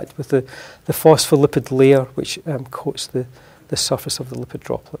interact with the phospholipid layer which coats the surface of the lipid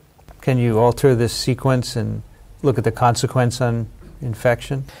droplet. Can you alter this sequence and look at the consequence on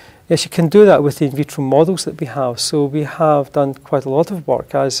infection? Yes, you can do that with the in vitro models that we have. So we have done quite a lot of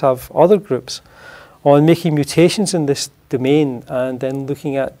work, as have other groups, on making mutations in this domain and then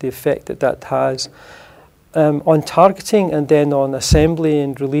looking at the effect that has on targeting and then on assembly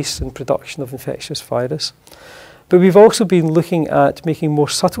and release and production of infectious virus. But we've also been looking at making more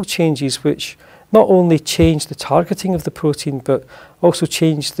subtle changes which not only change the targeting of the protein but also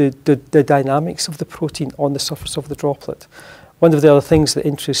change the dynamics of the protein on the surface of the droplet. One of the other things that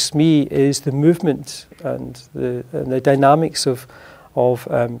interests me is the movement and the dynamics of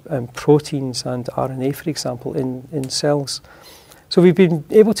proteins and RNA, for example, in cells. So we've been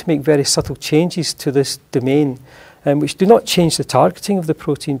able to make very subtle changes to this domain, which do not change the targeting of the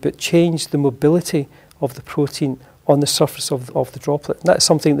protein, but change the mobility of the protein on the surface of the droplet. And that's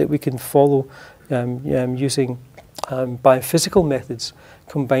something that we can follow using biophysical methods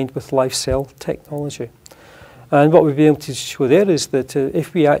combined with live cell technology. And what we've been able to show there is that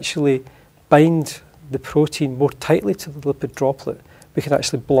if we actually bind the protein more tightly to the lipid droplet, we can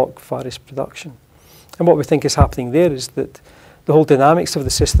actually block virus production. And what we think is happening there is that the whole dynamics of the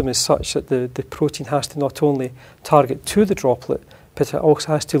system is such that the protein has to not only target to the droplet, but it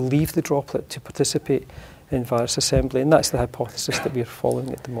also has to leave the droplet to participate in virus assembly. And that's the hypothesis that we're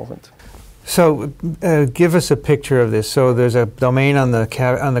following at the moment. So give us a picture of this. So there's a domain on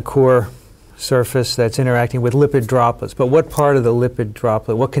the core surface that's interacting with lipid droplets. But what part of the lipid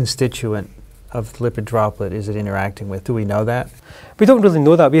droplet, what constituent of the lipid droplet is it interacting with? Do we know that? We don't really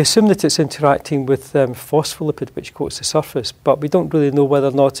know that. We assume that it's interacting with phospholipid, which coats the surface, but we don't really know whether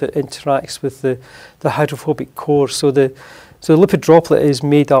or not it interacts with the hydrophobic core. So the lipid droplet is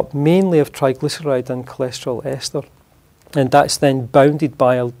made up mainly of triglyceride and cholesterol ester, and that's then bounded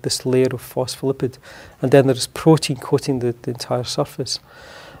by this layer of phospholipid, and then there's protein coating the entire surface.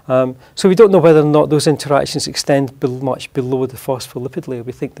 So we don't know whether or not those interactions extend much below the phospholipid layer.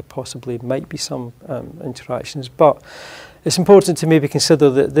 We think there possibly might be some interactions, but it's important to maybe consider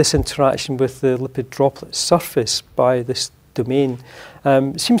that this interaction with the lipid droplet surface by this domain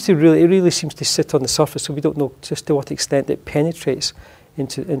really seems to sit on the surface, so we don't know just to what extent it penetrates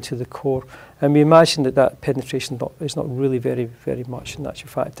into the core. And we imagine that penetration is not really very, very much in actual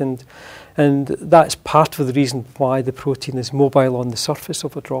fact. And that's part of the reason why the protein is mobile on the surface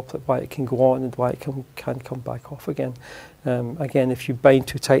of a droplet, why it can go on and why it can come back off again. Again, if you bind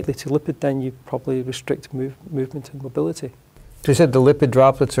too tightly to lipid, then you probably restrict movement and mobility. So you said the lipid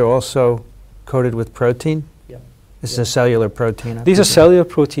droplets are also coated with protein? This is a cellular protein. These are cellular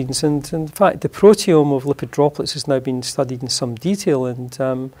proteins, and in fact the proteome of lipid droplets has now been studied in some detail,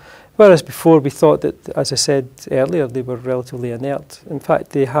 and whereas before we thought that, as I said earlier, they were relatively inert. In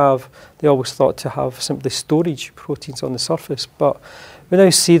fact, they always thought to have simply storage proteins on the surface, but we now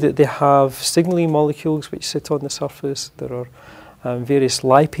see that they have signaling molecules which sit on the surface. There are various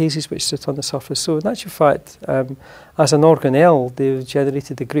lipases which sit on the surface. So in actual fact, as an organelle, they've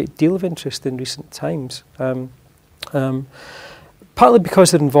generated a great deal of interest in recent times. Partly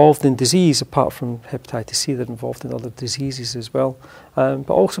because they're involved in disease, apart from hepatitis C, they're involved in other diseases as well, but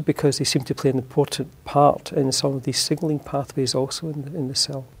also because they seem to play an important part in some of these signaling pathways also in the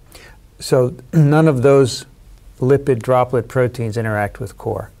cell. So none of those lipid droplet proteins interact with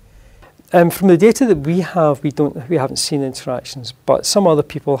core? From the data that we have, we haven't seen interactions, but some other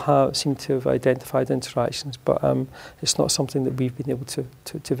people seem to have identified interactions, but it's not something that we've been able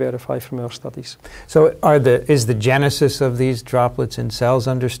to verify from our studies. So is the genesis of these droplets in cells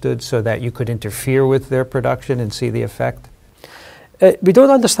understood so that you could interfere with their production and see the effect? We don't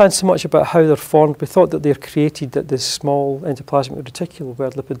understand so much about how they're formed. We thought that they're created at this small endoplasmic reticulum where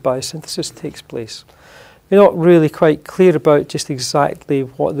lipid biosynthesis takes place. We're not really quite clear about just exactly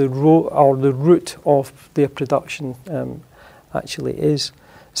what the root of their production actually is.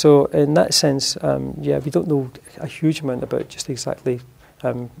 So in that sense, we don't know a huge amount about just exactly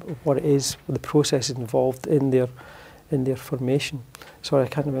what it is, the processes involved in their formation. Sorry, I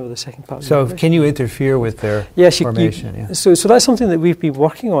can't remember the second part. So can you interfere with their formation? So that's something that we've been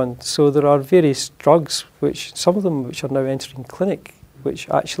working on. So there are various drugs, some of them which are now entering clinic, which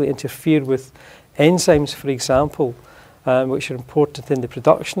actually interfere with enzymes, for example, which are important in the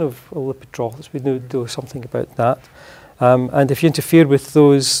production of lipid droplets. We know something about that. And if you interfere with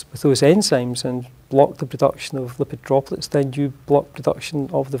those enzymes and block the production of lipid droplets, then you block production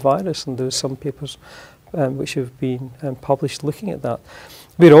of the virus. And there's some papers which have been published looking at that.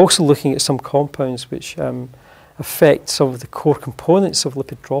 We're also looking at some compounds which affect some of the core components of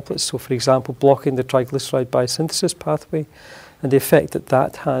lipid droplets. So, for example, blocking the triglyceride biosynthesis pathway and the effect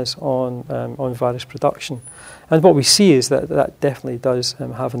that has on virus production. And what we see is that definitely does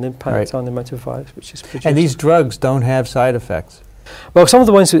have an impact on the amount of virus which is produced. And these drugs don't have side effects? Well, some of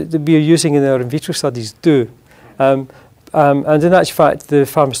the ones that we are using in our in vitro studies do. And in actual fact, the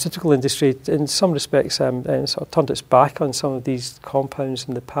pharmaceutical industry, in some respects, sort of turned its back on some of these compounds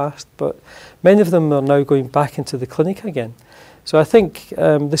in the past, but many of them are now going back into the clinic again. So I think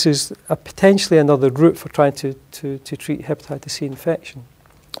this is potentially another route for trying to treat hepatitis C infection.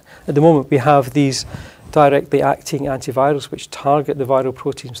 At the moment, we have these directly acting antivirals which target the viral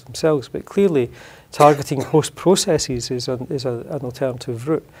proteins themselves, but clearly targeting host processes is an alternative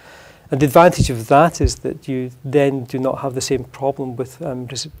route. And the advantage of that is that you then do not have the same problem with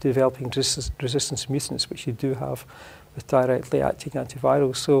developing resistance mutants, which you do have with directly acting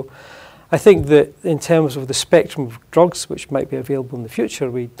antivirals. So I think that in terms of the spectrum of drugs which might be available in the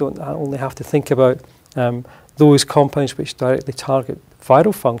future, we don't only have to think about those compounds which directly target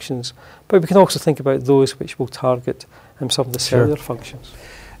viral functions, but we can also think about those which will target some of the cellular functions.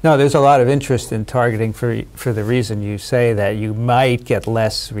 No, there's a lot of interest in targeting for the reason you say that you might get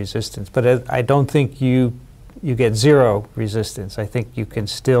less resistance, but I don't think you get zero resistance. I think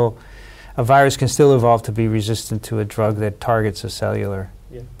a virus can still evolve to be resistant to a drug that targets a cellular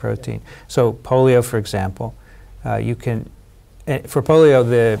protein. Yeah. So polio, for example, for polio,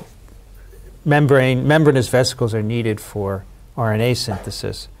 the membranous vesicles are needed for RNA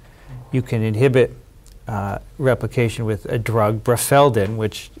synthesis. You can inhibit replication with a drug, Brefeldin,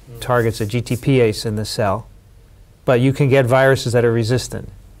 which targets a GTPase in the cell, but you can get viruses that are resistant.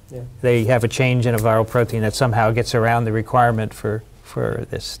 Yeah. They have a change in a viral protein that somehow gets around the requirement for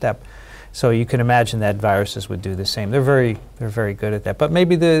this step. So you can imagine that viruses would do the same. They're very good at that, but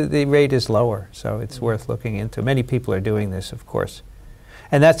maybe the rate is lower, so it's worth looking into. Many people are doing this, of course.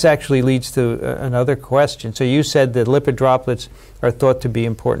 And that actually leads to another question. So you said that lipid droplets are thought to be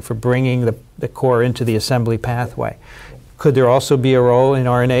important for bringing the core into the assembly pathway. Could there also be a role in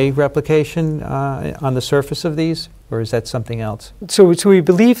RNA replication on the surface of these, or is that something else? So we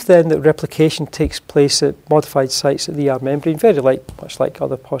believe then that replication takes place at modified sites at the ER membrane, much like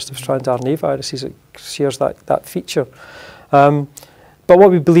other positive strand RNA viruses. It shares that feature. But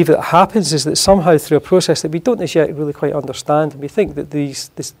what we believe that happens is that somehow through a process that we don't as yet really quite understand, and we think that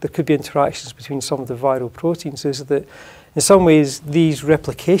there could be interactions between some of the viral proteins, is that in some ways these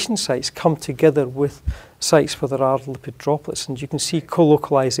replication sites come together with sites where there are lipid droplets, and you can see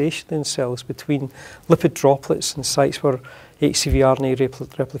co-localization in cells between lipid droplets and sites where HCV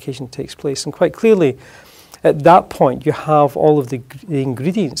RNA replication takes place. And quite clearly, at that point, you have all of the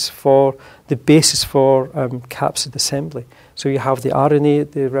ingredients for the basis for capsid assembly. So you have the RNA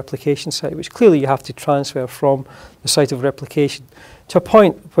at the replication site, which clearly you have to transfer from the site of replication to a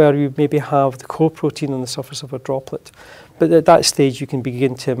point where you maybe have the core protein on the surface of a droplet. But at that stage, you can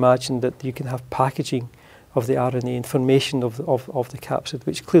begin to imagine that you can have packaging of the RNA and formation of the capsid,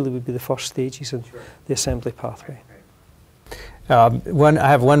 which clearly would be the first stages in the assembly pathway. I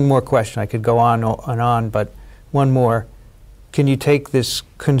have one more question. I could go on and on, but one more. Can you take this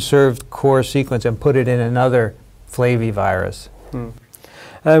conserved core sequence and put it in another flavivirus?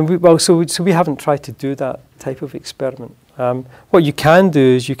 So we haven't tried to do that type of experiment. What you can do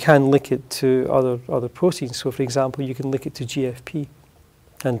is you can link it to other proteins. So, for example, you can link it to GFP,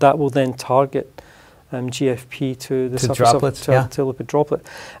 and that will then target GFP to the To surface droplets, of to lipid droplet,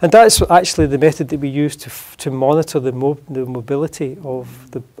 and that's actually the method that we use to monitor the mobility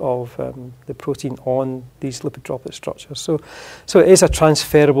of the protein on these lipid droplet structures. So it is a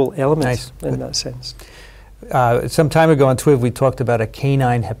transferable element in that sense. Some time ago on TWiV, we talked about a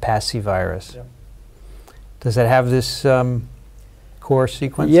canine hepativirus. Yeah. Does that have this core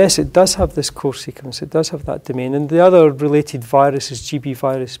sequence? Yes, it does have this core sequence. It does have that domain. And the other related virus is GB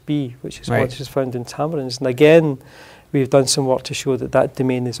virus B, which is what is found in tamarins. And again, we've done some work to show that that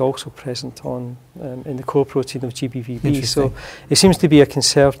domain is also present in the core protein of GBVB. So it seems to be a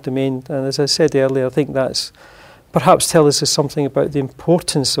conserved domain. And as I said earlier, I think that's perhaps tells us something about the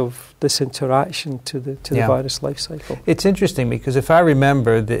importance of this interaction to the virus life cycle. It's interesting because if I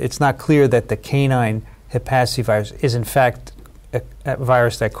remember, it's not clear that the canine hepativirus is in fact a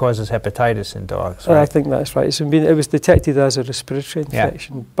virus that causes hepatitis in dogs, right? I think that's right. It was detected as a respiratory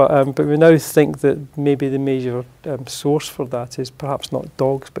infection, but we now think that maybe the major source for that is perhaps not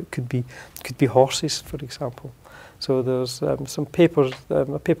dogs, but could be horses, for example. So there's some papers,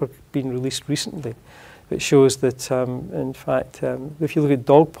 a paper being released recently, which shows that in fact, if you look at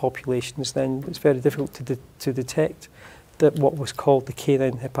dog populations, then it's very difficult to detect what was called the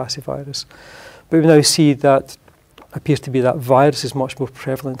canine hepativirus. But we now see that appears to be that virus is much more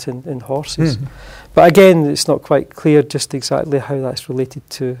prevalent in horses. Mm-hmm. But again, it's not quite clear just exactly how that's related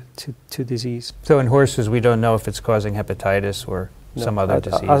to disease. So in horses, we don't know if it's causing hepatitis or some other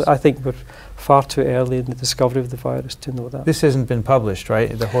disease? I think we're far too early in the discovery of the virus to know that. This hasn't been published,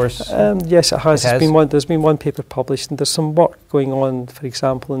 right? The horse? Yes, it has. There's been one paper published, and there's some work going on, for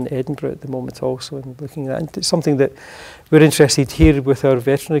example, in Edinburgh at the moment also, and looking at that. And it's something that we're interested here with our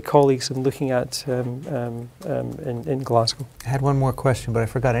veterinary colleagues in looking at in Glasgow. I had one more question, but I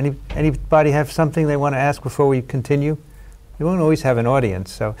forgot. Anybody have something they want to ask before we continue? You won't always have an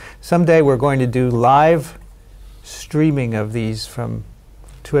audience, so someday we're going to do live streaming of these from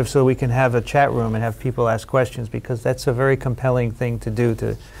TWiV so we can have a chat room and have people ask questions, because that's a very compelling thing to do,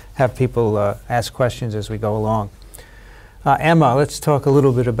 to have people ask questions as we go along. Emma, let's talk a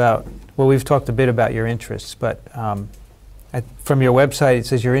little bit about, well, we've talked a bit about your interests, but from your website it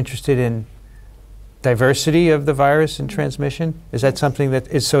says you're interested in diversity of the virus and transmission. Is that something that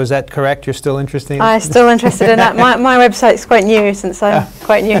is, so is that correct? You're still interested in I'm still interested in that. My website's quite new since I'm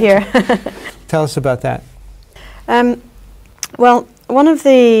quite new here. Tell us about that. Well,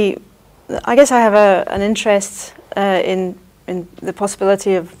 I guess I have an interest in the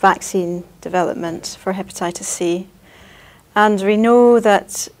possibility of vaccine development for hepatitis C. And we know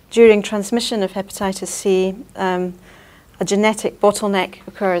that during transmission of hepatitis C, a genetic bottleneck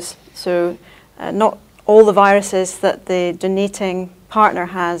occurs. So not all the viruses that the donating partner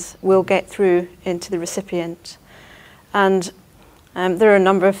has will get through into the recipient. And there are a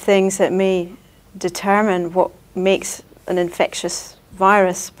number of things that may determine what makes an infectious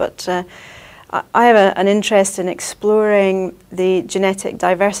virus, but I have an interest in exploring the genetic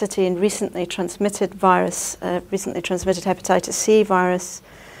diversity in recently transmitted hepatitis C virus,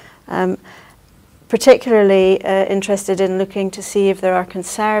 particularly interested in looking to see if there are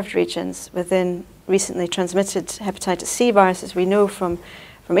conserved regions within recently transmitted hepatitis C viruses. We know from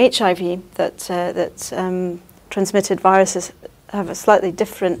HIV that transmitted viruses have a slightly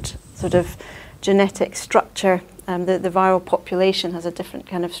different sort of genetic structure. The viral population has a different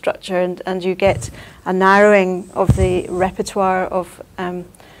kind of structure, and you get a narrowing of the repertoire of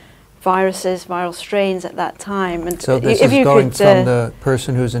viruses, viral strains at that time. And so this is going from the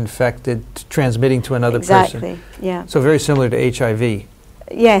person who's infected transmitting to another person. Exactly, yeah. So very similar to HIV.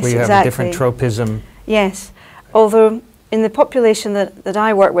 Yes, where you exactly. have a different tropism. Yes, although in the population that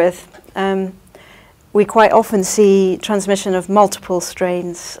I work with, we quite often see transmission of multiple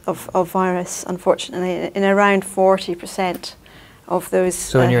strains of virus, unfortunately, in around 40% of those.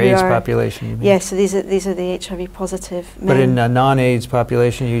 So in your AIDS population, you mean? Yes, so these are the HIV positive men. But in a non-AIDS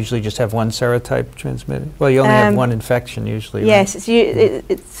population, you usually just have one serotype transmitted? Well, you only have one infection usually, yes,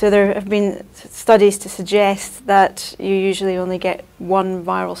 right? So there have been studies to suggest that you usually only get one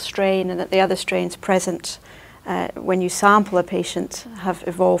viral strain, and that the other strains present when you sample a patient have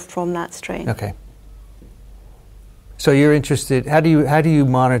evolved from that strain. Okay. So you're interested, how do you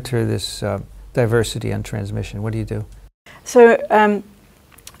monitor this diversity and transmission? What do you do? So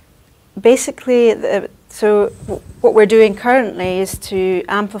basically, what we're doing currently is to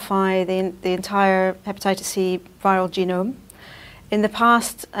amplify the entire hepatitis C viral genome. In the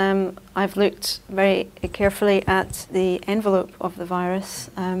past, I've looked very carefully at the envelope of the virus,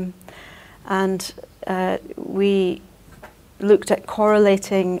 and we looked at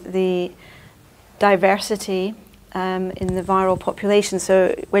correlating the diversity in the viral population.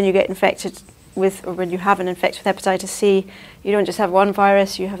 So when you get infected when you have an infection with hepatitis C, you don't just have one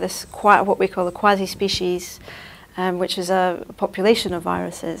virus, you have this what we call a quasi-species, which is a population of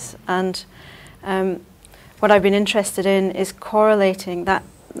viruses. And what I've been interested in is correlating that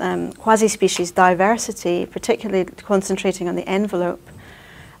quasi-species diversity, particularly concentrating on the envelope,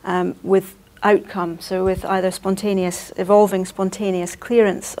 with outcome, so with either evolving spontaneous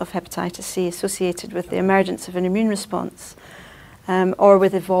clearance of hepatitis C associated with the emergence of an immune response, or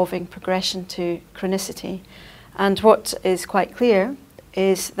with evolving progression to chronicity. And what is quite clear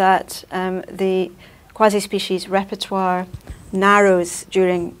is that the quasi-species repertoire narrows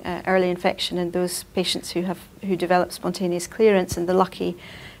during early infection in those patients who develop spontaneous clearance, and the lucky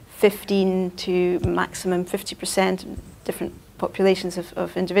 15 to maximum 50%, different populations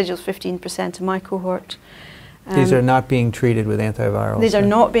of individuals, 15% in my cohort. These are not being treated with antivirals? These are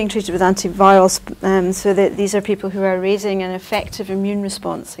not being treated with antivirals, so that these are people who are raising an effective immune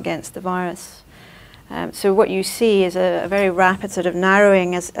response against the virus. So what you see is a very rapid sort of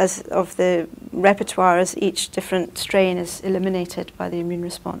narrowing as of the repertoire as each different strain is eliminated by the immune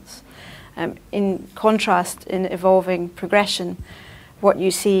response. In contrast, in evolving progression, what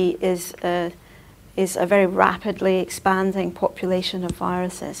you see is a very rapidly expanding population of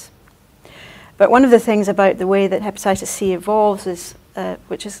viruses. But one of the things about the way that hepatitis C evolves is,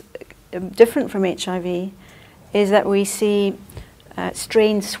 which is different from HIV, is that we see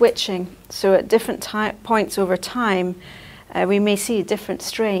strain switching. So at different points over time, we may see a different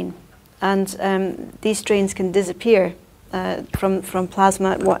strain. And these strains can disappear from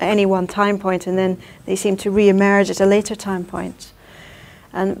plasma at any one time point, and then they seem to re-emerge at a later time point.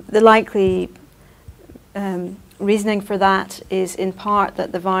 And the likely reasoning for that is in part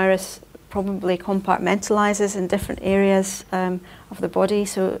that the virus probably compartmentalizes in different areas of the body.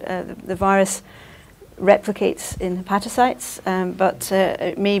 So the virus replicates in hepatocytes, but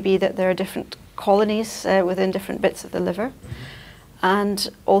it may be that there are different colonies within different bits of the liver. And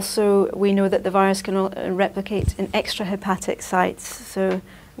also we know that the virus can replicate in extrahepatic sites, so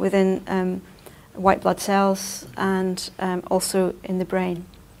within white blood cells and also in the brain.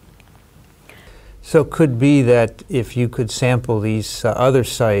 So it could be that if you could sample these other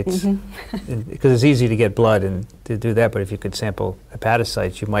sites, because it's easy to get blood and to do that, but if you could sample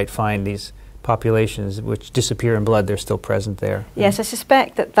hepatocytes, you might find these populations which disappear in blood, they're still present there. Yes, I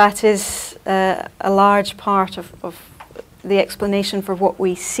suspect that is a large part of the explanation for what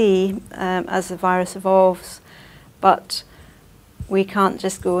we see as the virus evolves. But we can't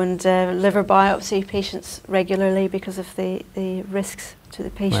just go and liver biopsy patients regularly because of the risks to the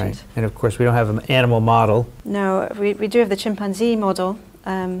patient. Right. And of course we don't have an animal model. No, we do have the chimpanzee model,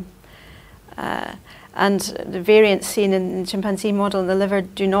 and the variants seen in the chimpanzee model in the liver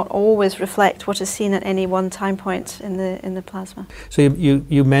do not always reflect what is seen at any one time point in the plasma. So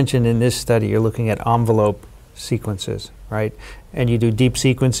you mentioned in this study you're looking at envelope sequences, right? And you do deep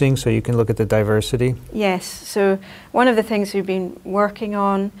sequencing so you can look at the diversity? Yes. So one of the things we've been working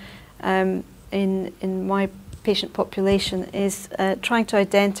on in my patient population is trying to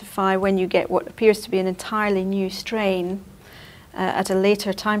identify when you get what appears to be an entirely new strain at a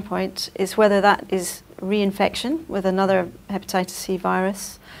later time point, is whether that is reinfection with another hepatitis C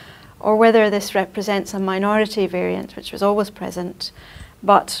virus, or whether this represents a minority variant which was always present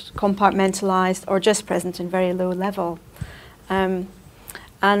but compartmentalized or just present in very low level. And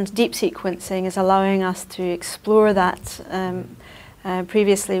deep sequencing is allowing us to explore that.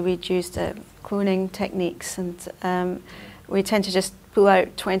 Previously we'd used cloning techniques, and we tend to just pull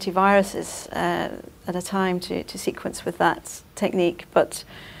out 20 viruses at a time to sequence with that technique. But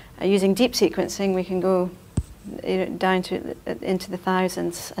using deep sequencing, we can go down to into the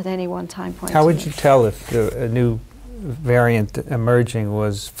thousands at any one time point. How would you tell if a new variant emerging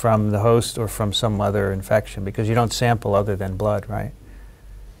was from the host or from some other infection? Because you don't sample other than blood, right?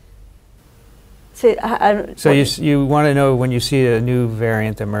 So you want to know when you see a new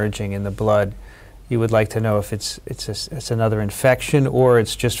variant emerging in the blood, you would like to know if it's another infection or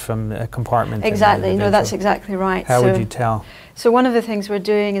it's just from a compartment. Exactly. No, that's exactly right. How would you tell? So one of the things we're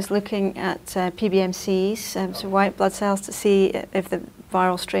doing is looking at PBMCs, so white blood cells, to see if the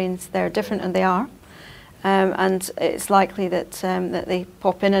viral strains there are different, and they are. And it's likely that that they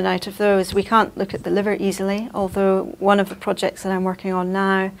pop in and out of those. We can't look at the liver easily, although one of the projects that I'm working on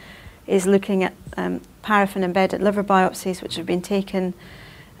now is looking at paraffin-embedded liver biopsies, which have been taken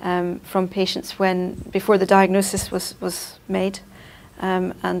from patients before the diagnosis was made.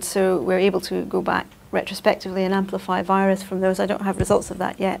 And so we're able to go back retrospectively and amplify virus from those. I don't have results of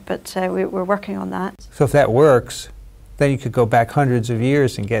that yet, but we're working on that. So if that works, then you could go back hundreds of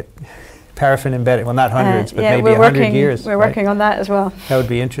years and get paraffin embedded, well, not hundreds, but yeah, maybe 100 years. We're working on that as well. That would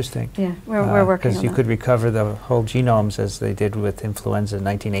be interesting. Yeah, we're working on that. Because you could recover the whole genomes as they did with influenza in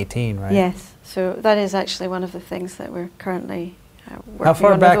 1918, right? Yes, so that is actually one of the things that we're currently working on. How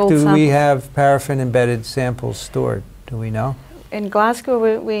far back with old do we samples. have paraffin embedded samples stored? Do we know? In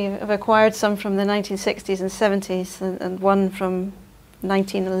Glasgow, we have acquired some from the 1960s and 70s, and one from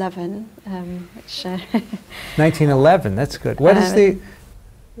 1911, which 1911, that's good. What is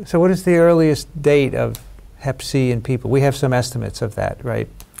what is the earliest date of Hep C in people? We have some estimates of that, right?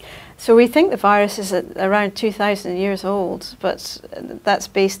 So we think the virus is at around 2,000 years old, but that's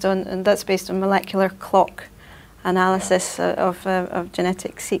based on molecular clock analysis of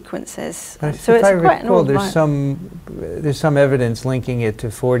genetic sequences. So it's quite an old virus. There's some evidence linking it to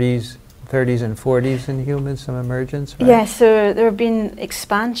 30s and 40s in humans, some emergence, right? Yes, so there have been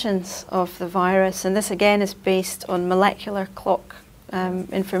expansions of the virus, and this again is based on molecular clock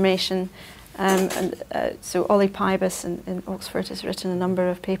information. So Ollie Pybus in Oxford has written a number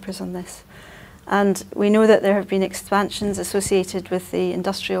of papers on this. And we know that there have been expansions associated with the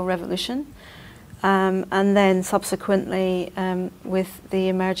Industrial Revolution, and then subsequently with the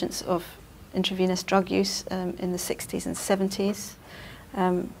emergence of intravenous drug use in the 60s and 70s.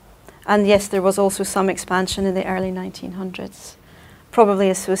 And yes, there was also some expansion in the early 1900s, probably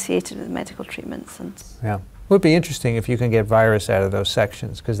associated with medical treatments. Yeah. It would be interesting if you can get virus out of those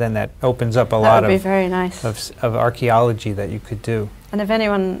sections, because then that opens up a lot That would be very nice. of archaeology that you could do. And if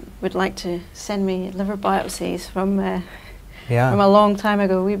anyone would like to send me liver biopsies from a long time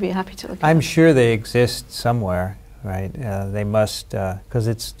ago, we'd be happy to look at them. I'm sure they exist somewhere, right? They must, because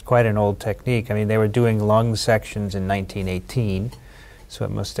it's quite an old technique. I mean, they were doing lung sections in 1918, so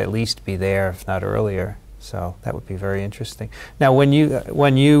it must at least be there, if not earlier. So that would be very interesting. Now, when you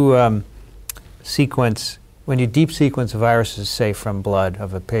deep sequence viruses, say from blood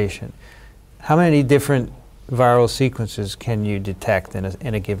of a patient, how many different viral sequences can you detect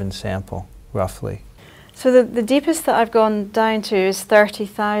in a given sample, roughly? So the deepest that I've gone down to is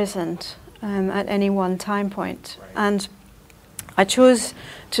 30,000 at any one time point. And I chose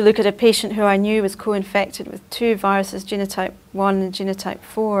to look at a patient who I knew was co-infected with two viruses, genotype 1 and genotype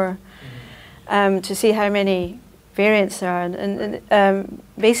 4, to see how many variants there are. And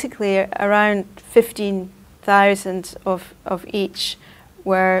basically around 15,000 of each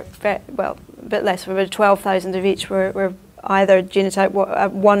were, a bit less, about 12,000 of each were either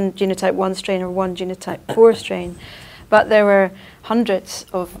one genotype 1 strain or one genotype 4 strain. But there were hundreds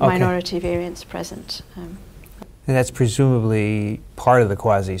of minority variants present. And that's presumably part of the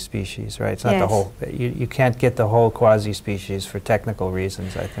quasi-species, right? It's not the whole. You can't get the whole quasi-species for technical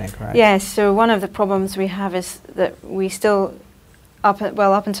reasons, I think, right? Yes, so one of the problems we have is that we still, up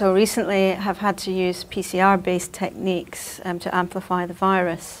until recently, have had to use PCR-based techniques to amplify the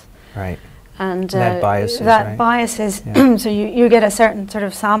virus. Right. And that biases, that biases. Yeah. So you get a certain sort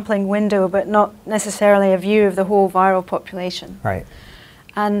of sampling window, but not necessarily a view of the whole viral population. Right.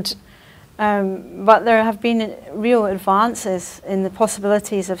 And but there have been real advances in the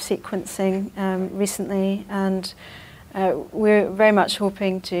possibilities of sequencing recently, and we're very much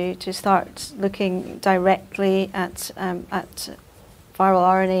hoping to start looking directly at viral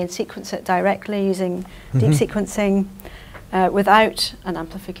RNA and sequence it directly using deep sequencing without an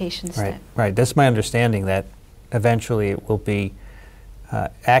amplification step. Right. That's my understanding, that eventually it will be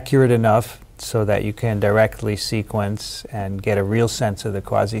accurate enough so that you can directly sequence and get a real sense of the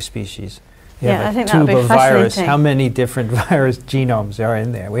quasi-species. Yeah, I think that would be fascinating. Virus, how many different virus genomes are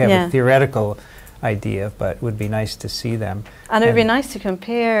in there? We have a theoretical idea, but it would be nice to see them. And it would be nice to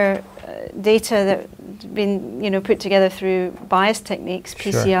compare data that's been put together through bias techniques,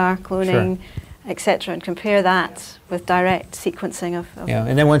 PCR, cloning, etc., and compare that with direct sequencing of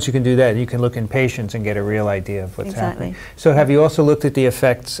and then once you can do that, you can look in patients and get a real idea of what's happening. So have you also looked at the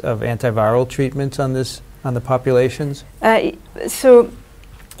effects of antiviral treatments on the populations? So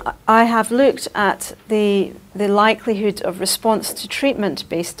I have looked at the likelihood of response to treatment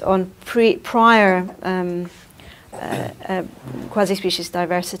based on prior quasi-species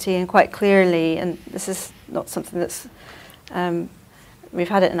diversity, and quite clearly, and this is not something that's we've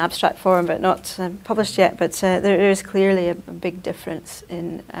had it in abstract form but not published yet, but there is clearly a big difference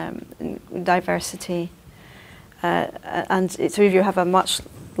in diversity, and so if you have a much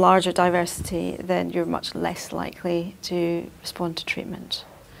larger diversity, then you're much less likely to respond to treatment.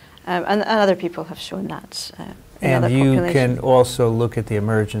 And other people have shown that in other populations. And you can also look at the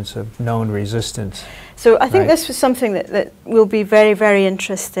emergence of known resistance. So I think this was something that will be very, very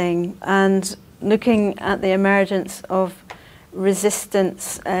interesting, and looking at the emergence of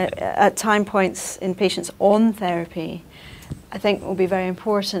resistance at time points in patients on therapy, I think will be very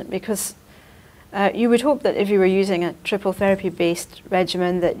important, because You would hope that if you were using a triple therapy-based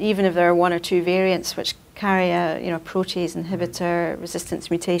regimen, that even if there are 1 or 2 variants which carry a protease inhibitor resistance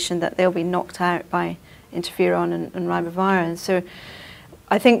mutation, that they'll be knocked out by interferon and ribavirin. So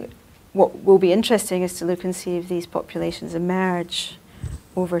I think what will be interesting is to look and see if these populations emerge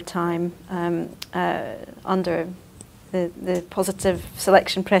over time under the positive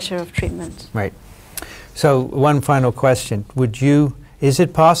selection pressure of treatment. Right. So one final question. Is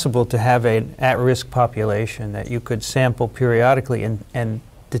it possible to have an at-risk population that you could sample periodically and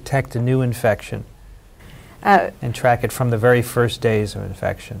detect a new infection and track it from the very first days of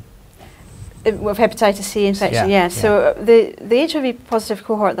infection? With hepatitis C infection, yeah. So the HIV positive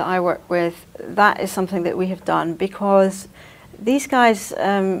cohort that I work with, that is something that we have done because these guys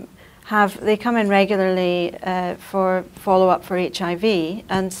they come in regularly for follow-up for HIV,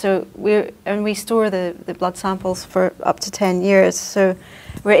 and so we store the blood samples for up to 10 years. So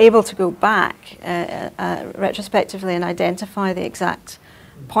we're able to go back retrospectively and identify the exact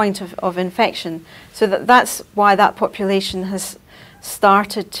point of infection. So that's why that population has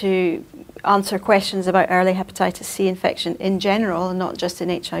started to answer questions about early hepatitis C infection in general, and not just in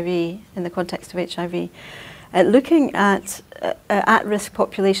HIV, in the context of HIV. Looking at at-risk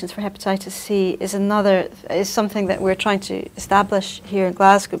populations for hepatitis C is something that we're trying to establish here in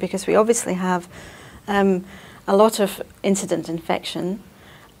Glasgow, because we obviously have a lot of incident infection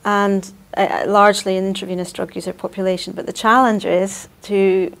and largely an intravenous drug user population. But the challenge is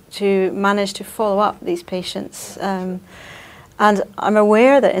to manage to follow up these patients. And I'm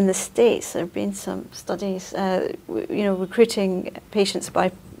aware that in the States there have been some studies, recruiting patients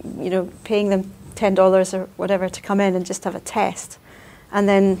by, paying them $10 or whatever to come in and just have a test, and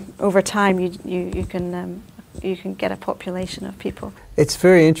then over time you can get a population of people. It's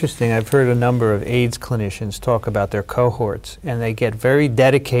very interesting. I've heard a number of AIDS clinicians talk about their cohorts, and they get very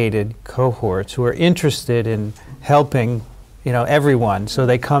dedicated cohorts who are interested in helping, everyone. So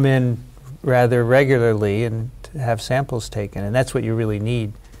they come in rather regularly and have samples taken, and that's what you really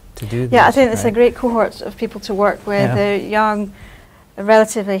need to do this. Yeah, I think it's a great cohort of people to work with. Yeah. They're young,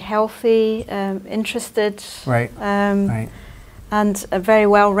 relatively healthy, interested, right. And a very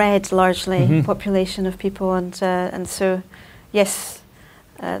well-read, largely, population of people, and so, yes,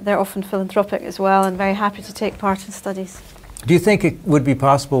 they're often philanthropic as well, and very happy to take part in studies. Do you think it would be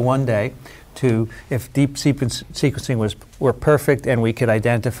possible one day if deep sequencing were perfect and we could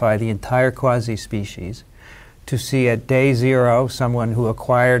identify the entire quasi-species, to see at day 0 someone who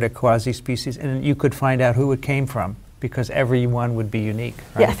acquired a quasi-species, and you could find out who it came from, because every one would be unique,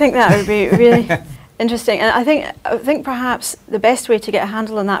 right? Yeah, I think that would be really interesting. And I think perhaps the best way to get a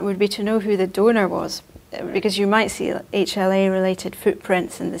handle on that would be to know who the donor was, because you might see HLA-related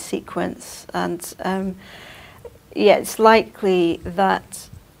footprints in the sequence. And it's likely that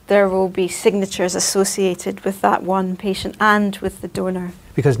there will be signatures associated with that one patient and with the donor.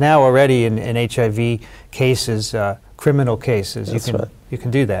 Because now already in HIV cases, criminal cases, you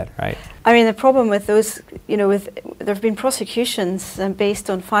can do that, right? I mean, the problem with those, there have been prosecutions based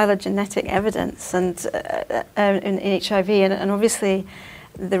on phylogenetic evidence and in HIV, and obviously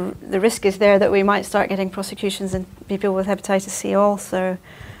the risk is there that we might start getting prosecutions in people with hepatitis C also.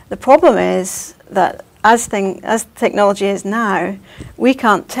 The problem is that as technology is now, we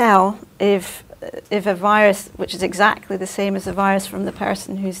can't tell if a virus, which is exactly the same as the virus from the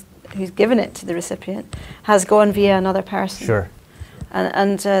person who's given it to the recipient, has gone via another person. Sure.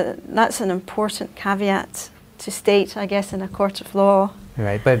 And that's an important caveat to state, I guess, in a court of law.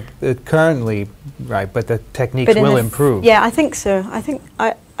 Right, but currently, but the techniques will improve. Yeah, I think so. I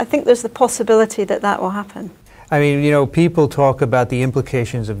think there's the possibility that will happen. I mean, people talk about the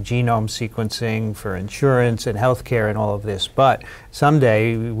implications of genome sequencing for insurance and healthcare and all of this, but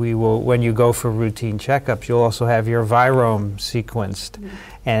someday we will, when you go for routine checkups, you'll also have your virome sequenced.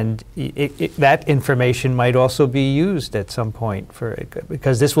 And that information might also be used at some point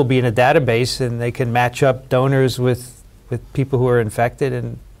because this will be in a database, and they can match up donors with people who are infected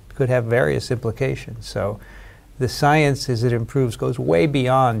and could have various implications. So the science, as it improves, goes way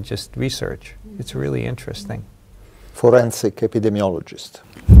beyond just research. It's really interesting. Forensic epidemiologist.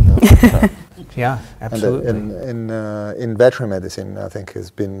 Yeah, absolutely. And in veterinary medicine, I think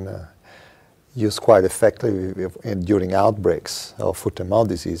has been used quite effectively during outbreaks of foot and mouth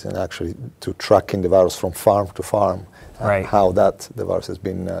disease, and actually to tracking the virus from farm to farm, how the virus has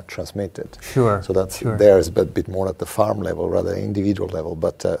been transmitted. Sure. So that's there is a bit more at the farm level rather than individual level,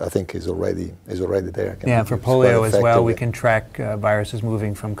 but I think is already there. Yeah, for polio as well, we can track viruses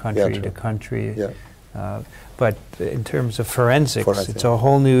moving from country to country. Yeah. But in terms of forensics, it's a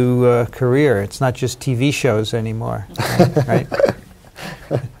whole new career. It's not just TV shows anymore, right?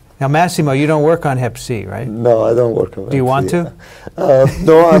 Now, Massimo, you don't work on Hep C, right? No, I don't work on Do you want to?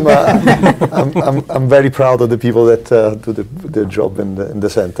 No, I'm very proud of the people that do the job in the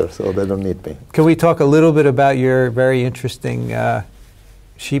center, so they don't need me. Can we talk a little bit about your very interesting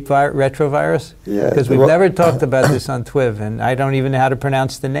sheep retrovirus? Yeah. Because we've never talked about this on TWiV, and I don't even know how to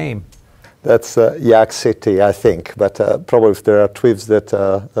pronounce the name. That's jaagsiekte, I think, but probably if there are TWiVs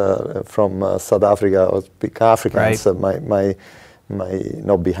that from South Africa or speak Afrikaans, Right. might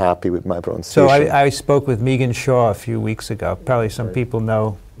not be happy with my pronunciation. So I spoke with Megan Shaw a few weeks ago. Probably some people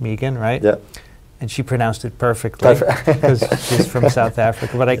know Megan, right? Yeah. And she pronounced it perfectly because she's from South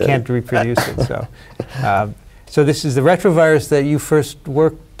Africa, but I can't reproduce it. So, so this is the retrovirus that you first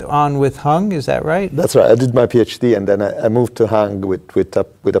worked on with Hung, is that right? That's right. I did my PhD, and then I moved to Hang with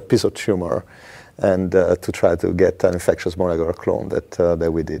a piece of tumor, and to try to get an infectious molecular clone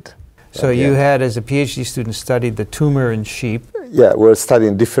that we did. So you had, as a PhD student, studied the tumor in sheep. Yeah, we're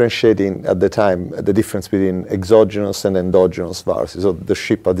studying differentiating at the time the difference between exogenous and endogenous viruses. So the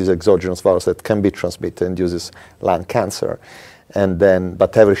sheep are these exogenous viruses that can be transmitted and induces lung cancer. And then,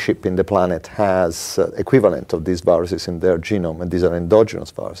 but every sheep in the planet has equivalent of these viruses in their genome, and these are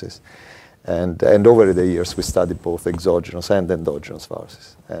endogenous viruses. And over the years, we studied both exogenous and endogenous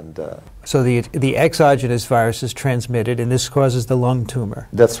viruses. And so the exogenous virus is transmitted, and this causes the lung tumor.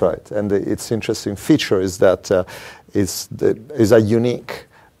 That's right. And its interesting feature is that is a unique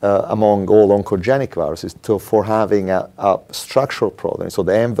among all oncogenic viruses for having a structural protein. So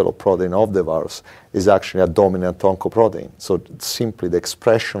the envelope protein of the virus is actually a dominant oncoprotein. So simply the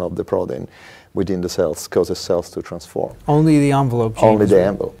expression of the protein within the cells causes cells to transform. Only the envelope gene. Only the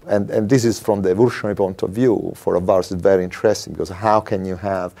envelope. And this is, from the evolutionary point of view, for a virus, is very interesting, because how can you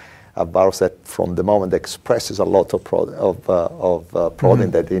have a virus that from the moment expresses a lot of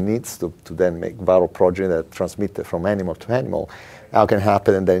protein that it needs to then make viral progeny that transmitted from animal to animal, how can it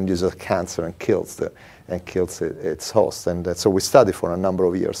happen and then induces cancer and kills its host. And so we studied for a number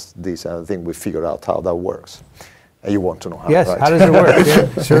of years this, and I think we figured out how that works. You want to know how, yes, right? how does it work?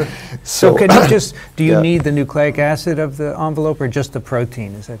 Yeah, sure. So can you do you yeah. need the nucleic acid of the envelope or just the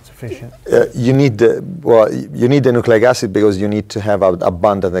protein? Is that sufficient? You need the nucleic acid because you need to have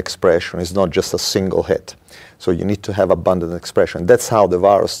abundant expression. It's not just a single hit. So you need to have abundant expression. That's how the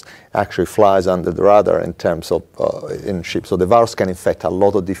virus actually flies under the radar in terms of in sheep. So the virus can infect a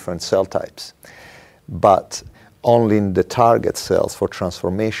lot of different cell types, but only in the target cells for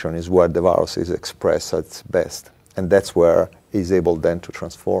transformation is where the virus is expressed at its best. And that's where it's able then to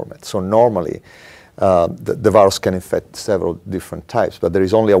transform it. So normally, the virus can infect several different types, but there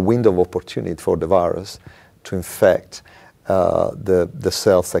is only a window of opportunity for the virus to infect the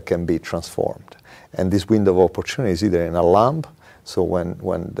cells that can be transformed. And this window of opportunity is either in a lump, so when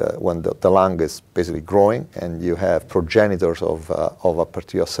the lung is basically growing and you have progenitors of a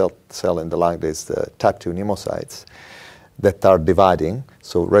particular cell in the lung, there's the type 2 pneumocytes that are dividing.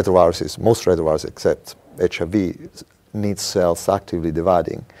 So retroviruses, most retroviruses except HIV, need cells actively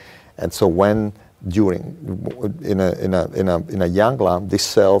dividing. And so when in a young lamb, these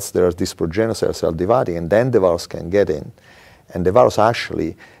cells, there are these progenitor cells dividing, and then the virus can get in, and the virus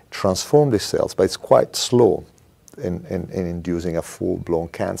actually transforms these cells, but it's quite slow in inducing a full-blown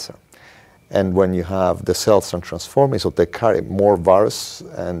cancer. And when you have the cells transforming, so they carry more virus,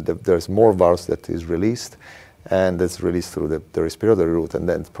 and there's more virus that is released, and it's released through the respiratory route, and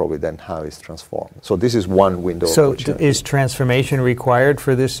then probably how it's transformed. So this is one window. So is transformation required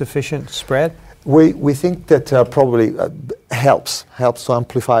for this sufficient spread? We think that probably helps to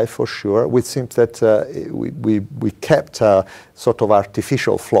amplify for sure. We think that we kept a sort of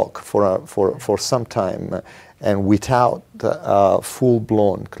artificial flock for some time, and without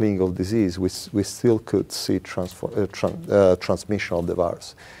full-blown clinical disease, we still could see transmission of the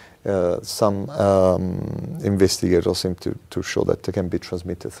virus. Some investigators seem to show that it can be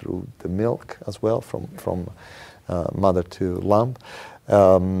transmitted through the milk as well, from mother to lamb.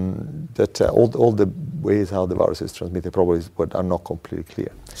 That all the ways how the virus is transmitted probably are not completely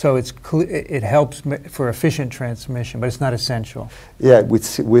clear. So it helps for efficient transmission, but it's not essential. Yeah, we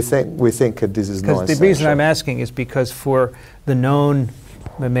think that this is not essential. Because the reason I'm asking is because for the known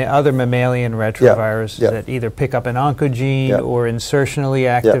other mammalian retroviruses that either pick up an oncogene or insertionally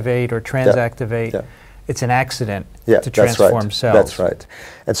activate or transactivate, it's an accident to transform cells. That's right.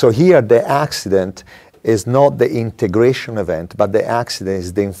 And so here the accident is not the integration event, but the accident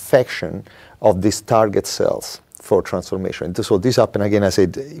is the infection of these target cells for transformation. So this happens, again, I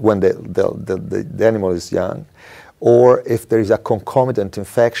said, when the animal is young, or if there is a concomitant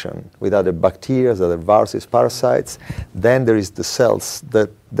infection with other bacteria, other viruses, parasites, then there is the cells that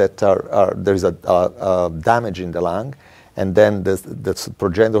are there is a damage in the lung, and then the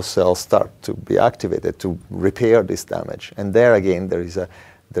progenitor cells start to be activated to repair this damage. And there again, there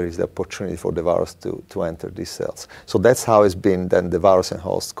is the opportunity for the virus to enter these cells. So that's how it's been then the virus and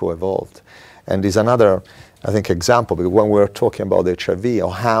host co-evolved. And there's another, I think, example, because when we're talking about HIV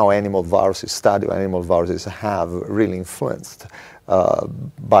or how animal viruses, study of animal viruses have really influenced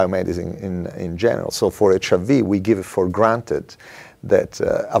biomedicine in general. So for HIV, we give it for granted that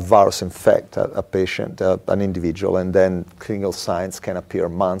a virus infects a patient, an individual, and then clinical signs can appear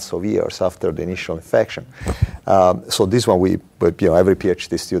months or years after the initial infection. So this one, every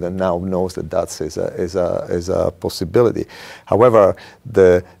PhD student now knows that is a possibility. However,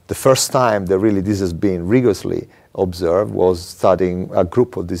 the first time that really this has been rigorously observed was studying a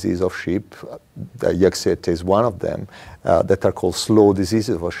group of diseases of sheep. Jaagsiekte is one of them, that are called slow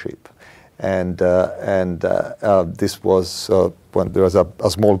diseases of sheep. And this was when there was a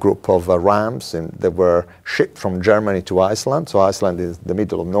small group of rams that were shipped from Germany to Iceland. So Iceland is the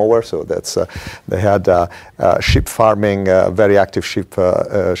middle of nowhere, so that's they had sheep farming, very active sheep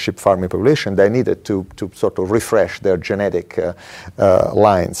farming population. They needed to sort of refresh their genetic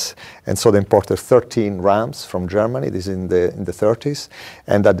lines, and so they imported 13 rams from Germany. This is in the 30s,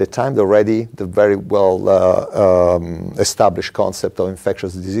 and at the time already the very well established concept of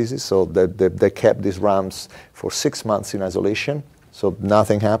infectious diseases. So they kept these rams for 6 months in isolation, so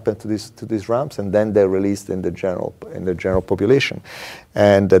nothing happened to these rams, and then they're released in the general population.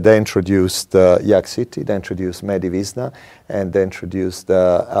 And they introduced jaagsiekte, they introduced medivisna, and they introduced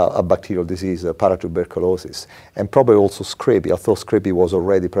a bacterial disease, paratuberculosis, and probably also scabies, although scabies was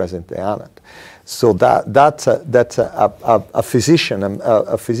already present in the island. So a physician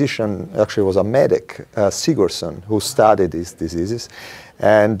actually was a medic, Sigurdsson, who studied these diseases.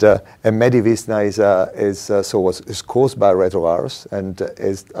 And medivisna is caused by a retrovirus, and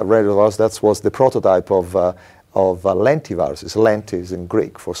is a retrovirus that was the prototype of lentiviruses. Lenti is in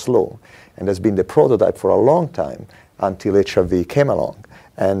Greek for slow, and has been the prototype for a long time until HIV came along.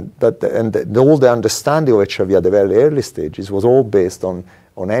 And all the understanding of HIV at the very early stages was all based on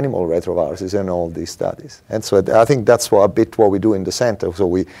animal retroviruses and all these studies. And so I think that's a bit what we do in the center.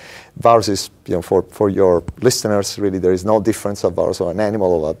 So viruses, for your listeners, really there is no difference of virus of an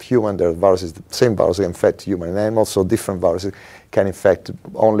animal or a human. The same virus can infect human and animals, so different viruses can infect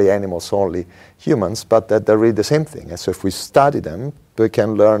only animals, only humans, but they're really the same thing. And so if we study them, we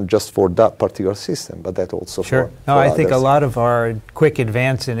can learn just for that particular system, but that also sure. for I think a lot of our quick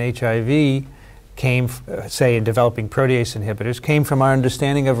advance in HIV came, say, in developing protease inhibitors, came from our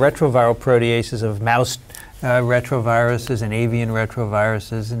understanding of retroviral proteases, of mouse retroviruses and avian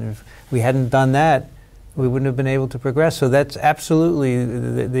retroviruses, and if we hadn't done that, we wouldn't have been able to progress. So that's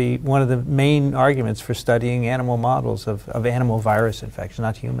absolutely one of the main arguments for studying animal models of animal virus infection,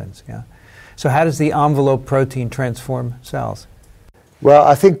 not humans. Yeah. So how does the envelope protein transform cells? Well,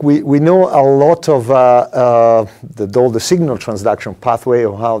 I think we know a lot of all the signal transduction pathway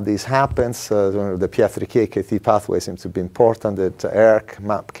of how this happens. The PI3K-KT pathway seems to be important. That ERK,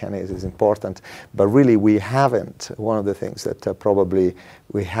 MAP kinase is important. But really, we haven't. One of the things that probably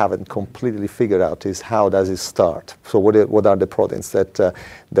we haven't completely figured out is how does it start. So what are the proteins that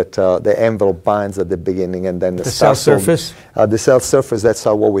the envelope binds at the beginning and then the cell surface? The cell surface. That's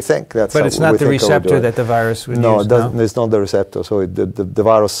what we think. But it's not the receptor that the virus would use. No, it's not the receptor. So the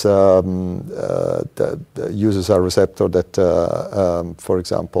virus uses a receptor that, for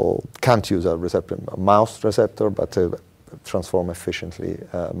example, can't use a receptor, a mouse receptor, but transform efficiently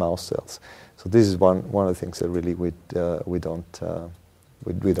mouse cells. So this is one of the things that really we don't know.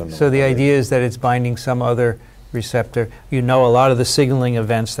 So the idea is that it's binding some other receptor. You know a lot of the signaling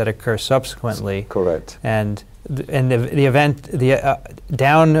events that occur subsequently. Correct. And the event, the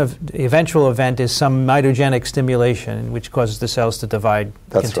eventual event is some mitogenic stimulation, which causes the cells to divide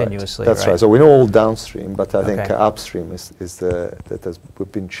continuously. That's right. So we know all downstream, but I think upstream is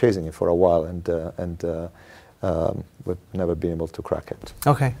we've been chasing it for a while, and we've never been able to crack it.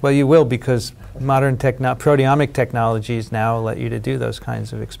 Okay. Well, you will, because modern proteomic technologies now let you to do those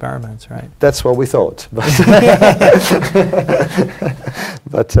kinds of experiments, right? That's what we thought. But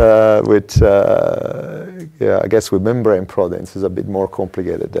I guess with membrane proteins is a bit more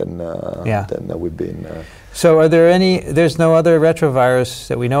complicated than we've been. So are there there's no other retrovirus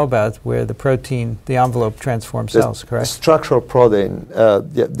that we know about where the envelope transforms cells, correct? Structural protein,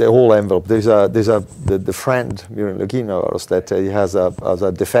 the whole envelope. There's the friend murine leukemia virus that has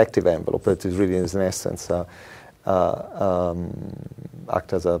a defective envelope. It is really, in essence, act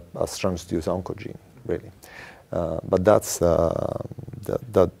as a transduced oncogene, really. But that's the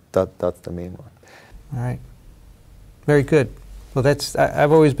main one. All right. Very good. Well,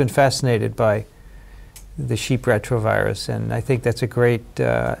 I've always been fascinated by the sheep retrovirus. And I think that's a great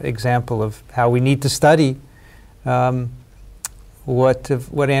example of how we need to study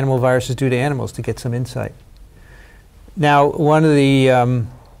what animal viruses do to animals to get some insight. Now, one of the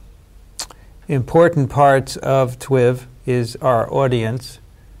important parts of TWiV is our audience,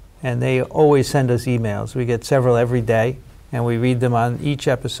 and they always send us emails. We get several every day, and we read them on each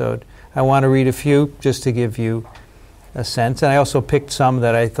episode. I want to read a few just to give you a sense, and I also picked some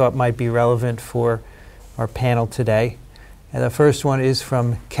that I thought might be relevant for our panel today. And the first one is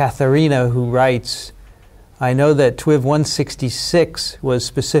from Katharina, who writes, I know that TWiV 166 was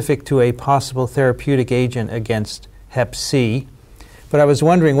specific to a possible therapeutic agent against Hep C, but I was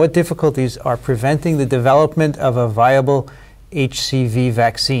wondering what difficulties are preventing the development of a viable HCV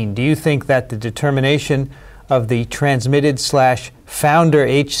vaccine. Do you think that the determination of the transmitted/founder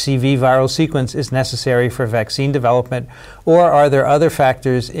HCV viral sequence is necessary for vaccine development, or are there other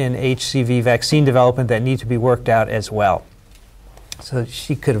factors in HCV vaccine development that need to be worked out as well? So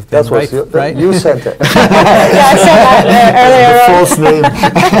she could have been right? You sent it. Yeah, I said that earlier. The false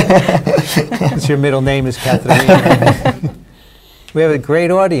name. Your middle name is Katharina. We have a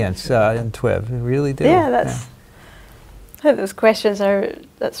great audience in TWiV. We really do. Yeah, I think those questions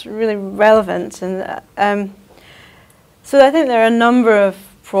that's really relevant, and so I think there are a number of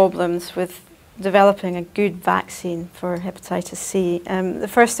problems with developing a good vaccine for hepatitis C. The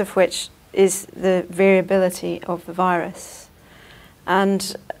first of which is the variability of the virus.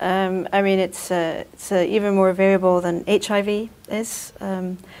 And I mean, it's even more variable than HIV is.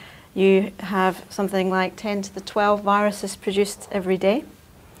 You have something like 10 to the 12 viruses produced every day.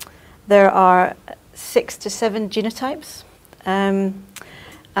 There are 6 to 7 genotypes.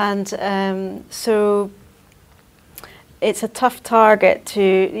 So it's a tough target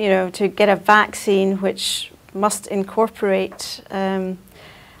to get a vaccine which must incorporate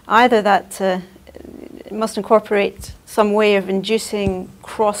either that it must incorporate some way of inducing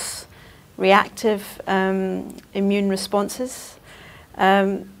cross-reactive immune responses.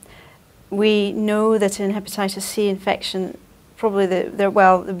 We know that in hepatitis C infection, probably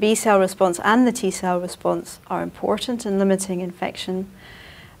the B cell response and the T cell response are important in limiting infection,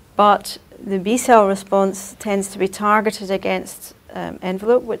 but the B cell response tends to be targeted against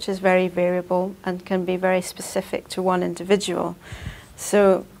envelope, which is very variable and can be very specific to one individual.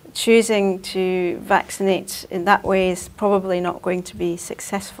 So choosing to vaccinate in that way is probably not going to be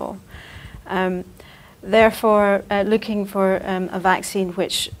successful. Therefore, looking for a vaccine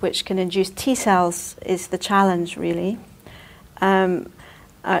which can induce T cells is the challenge, really.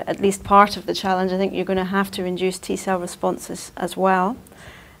 At least part of the challenge. I think you're going to have to induce T cell responses as well.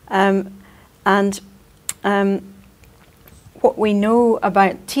 What we know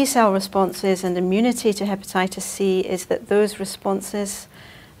about T cell responses and immunity to hepatitis C is that those responses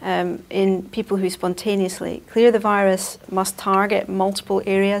in people who spontaneously clear the virus must target multiple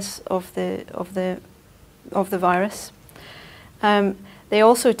areas of the virus. They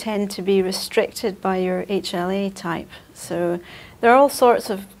also tend to be restricted by your HLA type. So there are all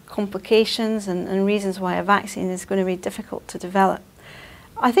sorts of complications and reasons why a vaccine is going to be difficult to develop.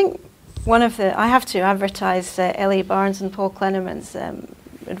 I think I have to advertise Ellie Barnes and Paul Kleineman's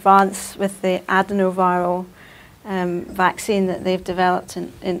advance with the adenoviral vaccine that they've developed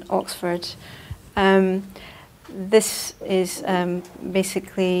in Oxford. This is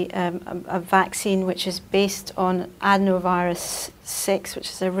basically a vaccine which is based on adenovirus 6, which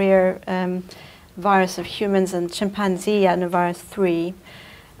is a rare virus of humans, and chimpanzee adenovirus 3.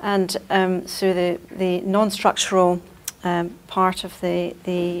 And so the non-structural part of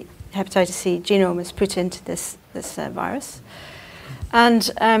the hepatitis C genome is put into this virus.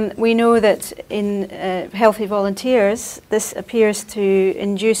 And we know that in healthy volunteers, this appears to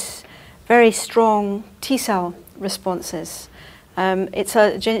induce very strong T cell responses. It's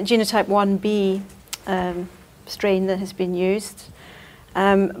a genotype 1b strain that has been used.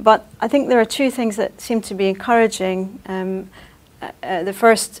 But I think there are two things that seem to be encouraging. The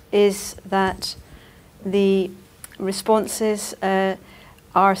first is that the responses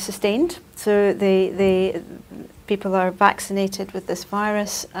are sustained. So the people are vaccinated with this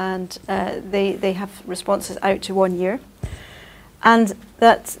virus, and they have responses out to 1 year. And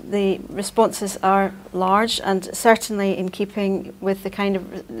that the responses are large and certainly in keeping with the kind of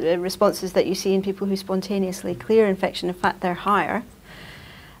responses that you see in people who spontaneously clear infection. In fact, they're higher.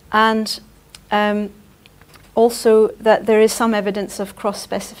 And also that there is some evidence of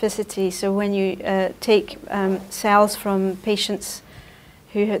cross-specificity. So when you take cells from patients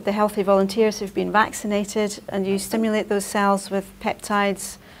the healthy volunteers who've been vaccinated, and you stimulate those cells with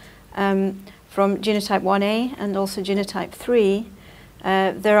peptides from genotype 1a and also genotype 3,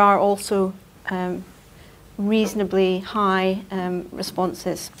 there are also reasonably high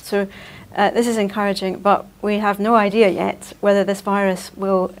responses. So this is encouraging, but we have no idea yet whether this virus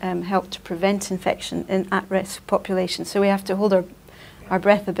will help to prevent infection in at-risk populations. So we have to hold our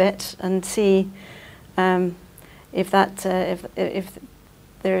breath a bit and see if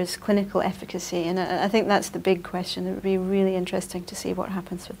there's clinical efficacy. And I think that's the big question. It would be really interesting to see what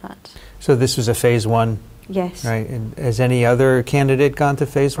happens with that. So this was a phase 1? Yes. Right. And has any other candidate gone to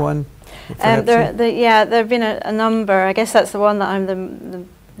phase 1? There have been a number. I guess that's the one that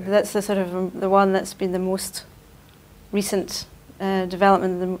that's the sort of the one that's been the most recent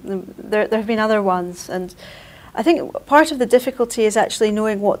development. There have been other ones, and I think part of the difficulty is actually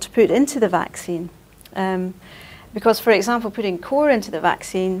knowing what to put into the vaccine. Because, for example, putting core into the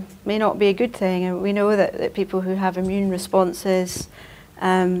vaccine may not be a good thing, and we know that people who have immune responses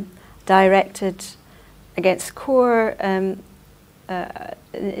directed against core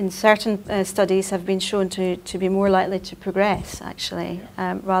in certain studies have been shown to be more likely to progress, actually,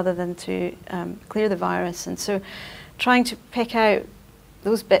 rather than to clear the virus. And so trying to pick out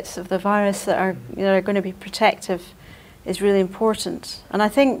those bits of the virus that are going to be protective is really important. And I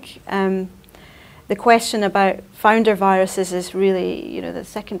think the question about founder viruses is really, the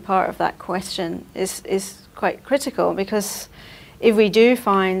second part of that question is quite critical, because if we do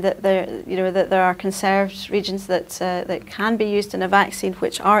find that there are conserved regions that can be used in a vaccine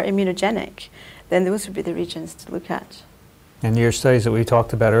which are immunogenic, then those would be the regions to look at. And your studies that we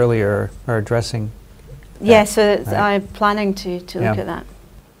talked about earlier are addressing that, yes, so right? I'm planning to look at that.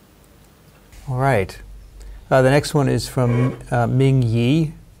 All right. The next one is from Ming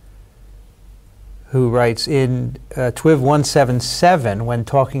Yi, who writes, in TWiV 177, when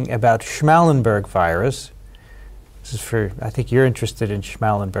talking about Schmallenberg virus, this is for, I think you're interested in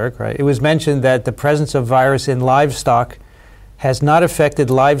Schmallenberg, right? It was mentioned that the presence of virus in livestock has not affected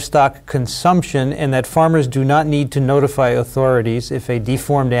livestock consumption, and that farmers do not need to notify authorities if a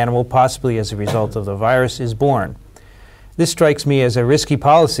deformed animal, possibly as a result of the virus, is born. This strikes me as a risky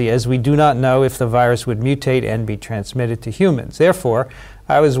policy, as we do not know if the virus would mutate and be transmitted to humans. Therefore,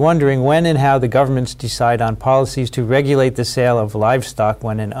 I was wondering when and how the governments decide on policies to regulate the sale of livestock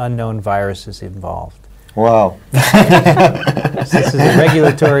when an unknown virus is involved. Wow. This is a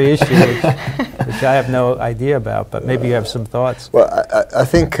regulatory issue which I have no idea about, but maybe you have some thoughts. Well, I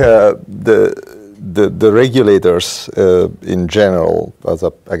think the regulators in general, as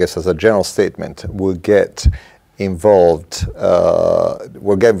a general statement, will get involved.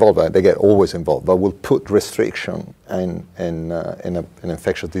 They get always involved, but will put restriction in an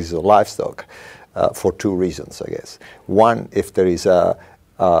infectious disease of livestock for two reasons, I guess. One, if there is the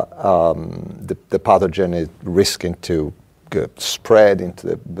pathogen is risking to spread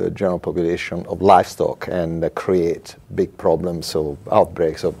into the general population of livestock and create big problems, so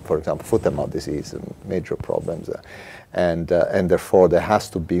outbreaks of, for example, foot and mouth disease and major problems, and therefore there has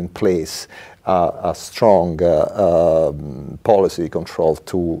to be in place a strong policy control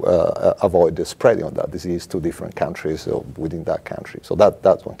to avoid the spreading of that disease to different countries or within that country. So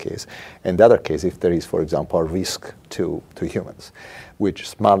that's one case. And the other case, if there is, for example, a risk to humans, which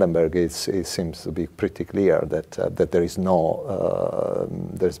Schmallenberg it seems to be pretty clear that there is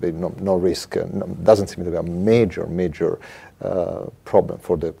there's been no risk, doesn't seem to be a major problem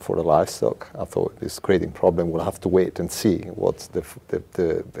for the livestock. I thought this creating problem, we'll have to wait and see what's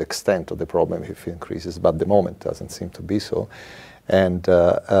the extent of the problem if it increases, but at the moment doesn't seem to be so, and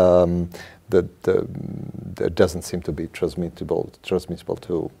there doesn't seem to be transmissible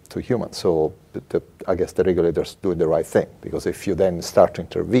to humans. So I guess the regulators do the right thing, because if you then start to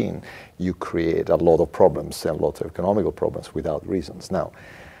intervene, you create a lot of problems and a lot of economical problems without reasons. Now,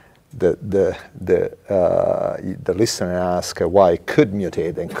 the listener asked why it could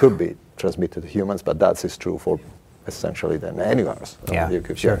mutate and could be transmitted to humans, but that is true for essentially then any virus. Yeah, you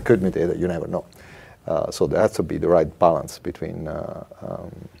could, sure. Could mutate, you never know. So there has to be the right balance between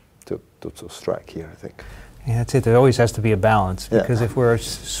to strike here, I think. Yeah, that's it. There always has to be a balance, because if we're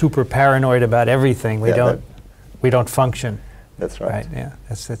super paranoid about everything, we don't function. That's right. Yeah,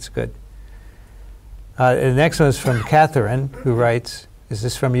 that's good. The next one is from Catherine, who writes, is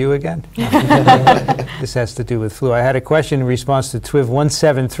this from you again? This has to do with flu. I had a question in response to TWiV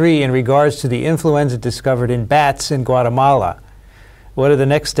 173 in regards to the influenza discovered in bats in Guatemala. What are the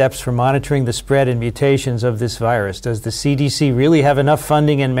next steps for monitoring the spread and mutations of this virus? Does the CDC really have enough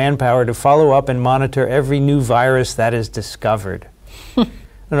funding and manpower to follow up and monitor every new virus that is discovered? I don't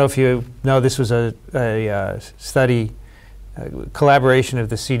know if you know, this was a study, collaboration of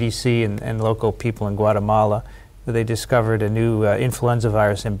the CDC and local people in Guatemala, where they discovered a new influenza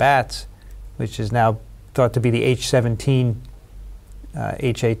virus in bats, which is now thought to be the H17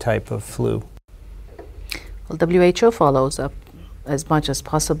 HA type of flu. Well, WHO follows up as much as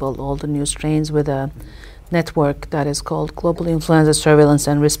possible all the new strains with a network that is called Global Influenza Surveillance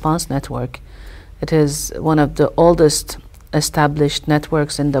and Response Network. It is one of the oldest established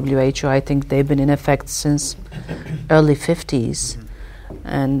networks in WHO. I think they've been in effect since early 50s.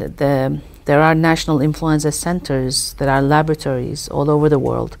 And there are national influenza centers that are laboratories all over the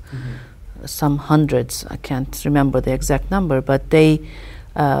world. Some hundreds, I can't remember the exact number, but they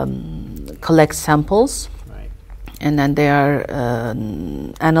collect samples, and then they are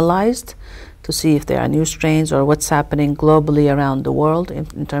analyzed to see if there are new strains or what's happening globally around the world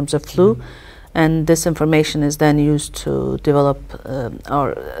in terms of flu. And this information is then used to develop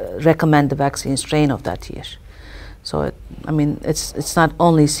or recommend the vaccine strain of that year. So, it's not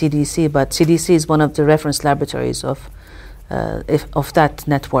only CDC, but CDC is one of the reference laboratories of that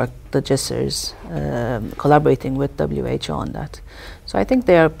network, the GISRs, collaborating with WHO on that. So I think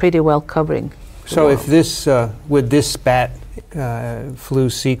they are pretty well covering. So if this, would this bat flu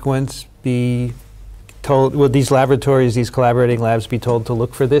sequence be told, would these laboratories, these collaborating labs be told to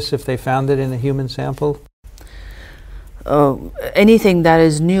look for this if they found it in a human sample? Anything that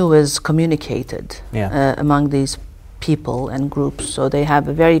is new is communicated among these people and groups, so they have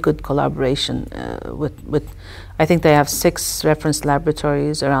a very good collaboration with I think they have 6 reference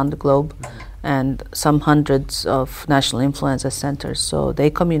laboratories around the globe and some hundreds of national influenza centers, so they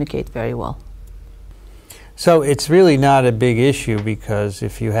communicate very well. So it's really not a big issue, because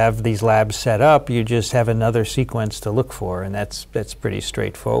if you have these labs set up, you just have another sequence to look for, and that's pretty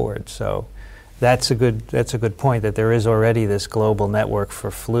straightforward. So that's a good point, that there is already this global network for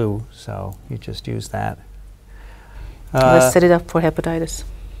flu, so you just use that. Let's set it up for hepatitis.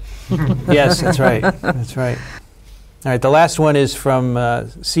 Yes, that's right. That's right. All right, the last one is from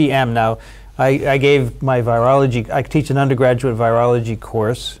CM. Now, I gave my virology, I teach an undergraduate virology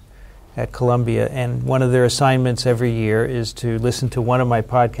course at Columbia, and one of their assignments every year is to listen to one of my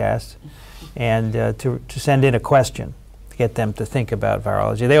podcasts and to send in a question to get them to think about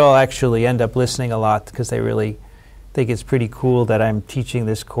virology. They all actually end up listening a lot because they really think it's pretty cool that I'm teaching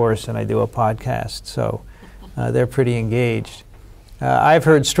this course and I do a podcast. So they're pretty engaged. I've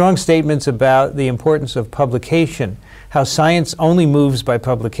heard strong statements about the importance of publication, how science only moves by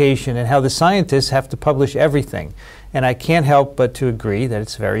publication, and how the scientists have to publish everything. And I can't help but to agree that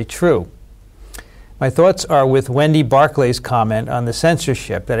it's very true. My thoughts are with Wendy Barclay's comment on the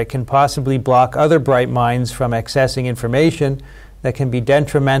censorship, that it can possibly block other bright minds from accessing information that can be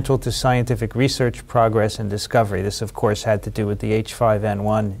detrimental to scientific research, progress, and discovery. This, of course, had to do with the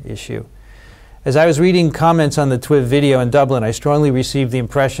H5N1 issue. As I was reading comments on the TWiV video in Dublin, I strongly received the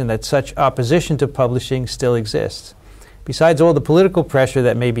impression that such opposition to publishing still exists. Besides all the political pressure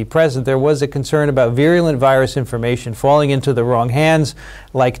that may be present, there was a concern about virulent virus information falling into the wrong hands,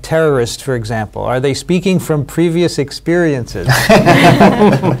 like terrorists, for example. Are they speaking from previous experiences?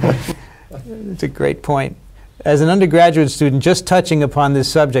 It's a great point. As an undergraduate student, just touching upon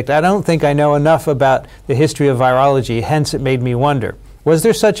this subject, I don't think I know enough about the history of virology, hence it made me wonder. Was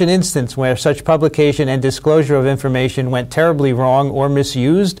there such an instance where such publication and disclosure of information went terribly wrong or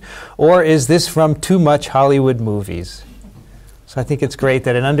misused, or is this from too much Hollywood movies? So I think it's great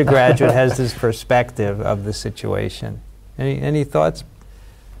that an undergraduate has this perspective of the situation. Any thoughts?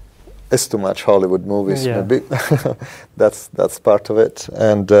 It's too much Hollywood movies, maybe. That's part of it.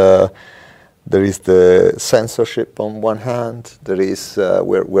 And there is the censorship on one hand. There is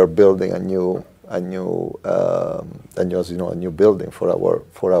we're building a new building for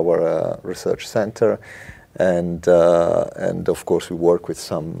our research center, and of course we work with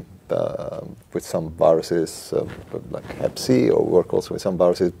some viruses like Hep C, or work also with some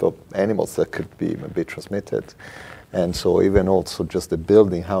viruses of animals that could be maybe transmitted, and so even also just the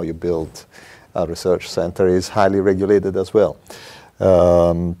building, how you build a research center, is highly regulated as well.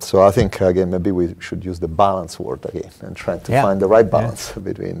 So I think again maybe we should use the balance word again and try to find the right balance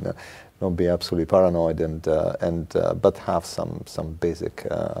between. Don't be absolutely paranoid but have some basic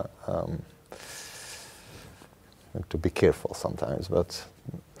to be careful sometimes, but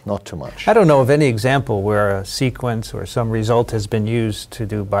not too much. I don't know of any example where a sequence or some result has been used to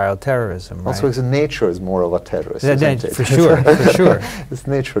do bioterrorism. Right? Also, because nature is more of a terrorist, isn't it? For sure, for sure. It's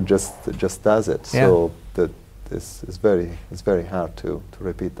nature just does it. Yeah. So it's very hard to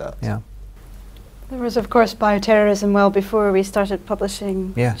repeat that. Yeah. There was, of course, bioterrorism well before we started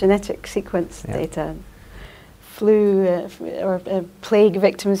publishing genetic sequence data. Flu or plague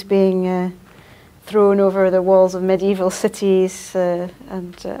victims being thrown over the walls of medieval cities,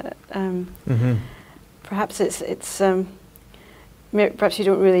 perhaps perhaps you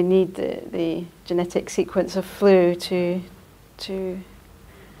don't really need the genetic sequence of flu to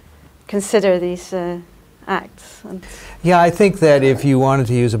consider these act. And Yeah, I think that if you wanted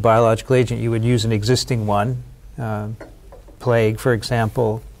to use a biological agent, you would use an existing one, plague, for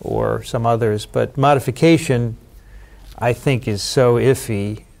example, or some others. But modification, I think, is so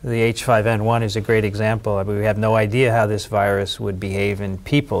iffy. The H5N1 is a great example. I mean, we have no idea how this virus would behave in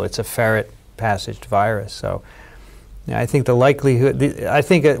people. It's a ferret passaged virus. So yeah, I think the likelihood, I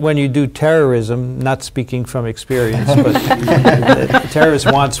think when you do terrorism, not speaking from experience, but the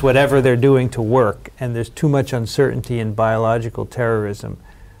terrorist wants whatever they're doing to work, and there's too much uncertainty in biological terrorism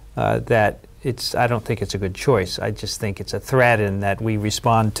that I don't think it's a good choice. I just think it's a threat, in that we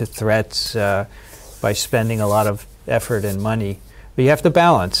respond to threats by spending a lot of effort and money. But you have to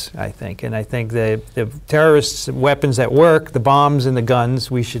balance, I think, and I think the terrorists' weapons that work, the bombs and the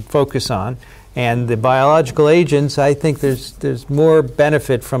guns, we should focus on. And the biological agents, I think there's more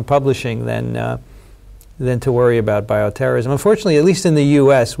benefit from publishing than to worry about bioterrorism. Unfortunately, at least in the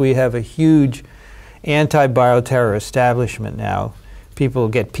U.S., we have a huge anti-bioterror establishment now. People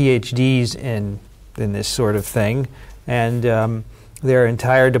get PhDs in this sort of thing, and there are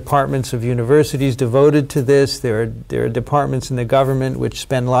entire departments of universities devoted to this. There are departments in the government which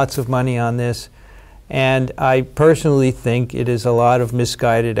spend lots of money on this. And I personally think it is a lot of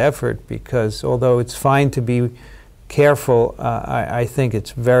misguided effort, because although it's fine to be careful, I think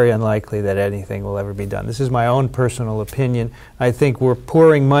it's very unlikely that anything will ever be done. This is my own personal opinion. I think we're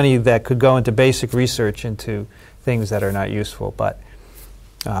pouring money that could go into basic research into things that are not useful. But,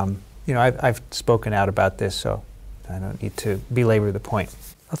 I've spoken out about this, so I don't need to belabor the point.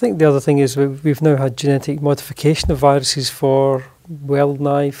 I think the other thing is we've now had genetic modification of viruses for well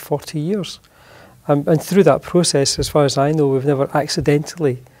nigh 40 years. And through that process, as far as I know, we've never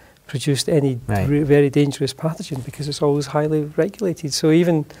accidentally produced any very dangerous pathogen, because it's always highly regulated. So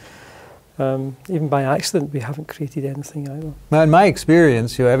even by accident, we haven't created anything either. Now, in my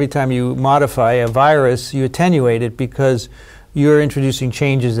experience, every time you modify a virus, you attenuate it because you're introducing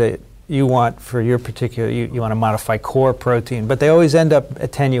changes that you want for your particular, you want to modify core protein, but they always end up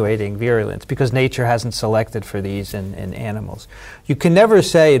attenuating virulence because nature hasn't selected for these in animals. You can never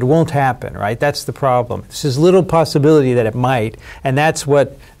say it won't happen, right? That's the problem. There's little possibility that it might, and that's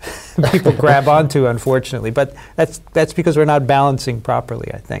what people grab onto, unfortunately. But that's because we're not balancing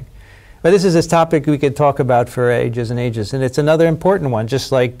properly, I think. But this is a topic we could talk about for ages and ages, and it's another important one,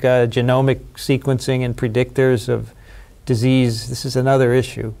 just like genomic sequencing and predictors of disease. This is another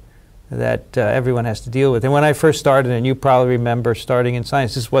issue that everyone has to deal with. And when I first started, and you probably remember starting in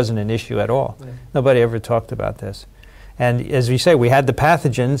science, this wasn't an issue at all. Yeah. Nobody ever talked about this. And as we say, we had the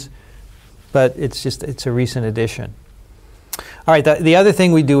pathogens, but it's a recent addition. All right, the other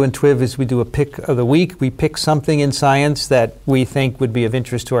thing we do in TWiV is we do a pick of the week. We pick something in science that we think would be of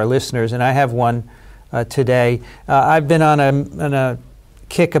interest to our listeners, and I have one today. I've been on a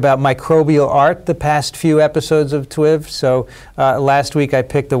kick about microbial art the past few episodes of TWiV. So last week I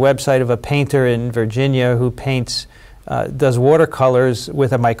picked the website of a painter in Virginia who does watercolors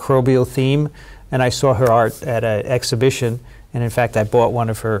with a microbial theme, and I saw her art at an exhibition, and in fact I bought one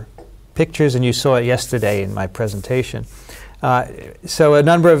of her pictures, and you saw it yesterday in my presentation. So a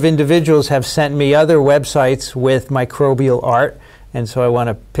number of individuals have sent me other websites with microbial art, and so I want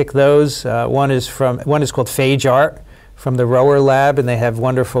to pick those. One is called Phage Art, from the Rower Lab, and they have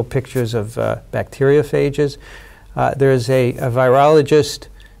wonderful pictures of bacteriophages. There's a virologist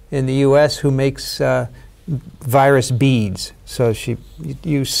in the U.S. who makes virus beads. So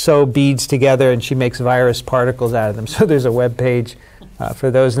you sew beads together, and she makes virus particles out of them. So there's a web page for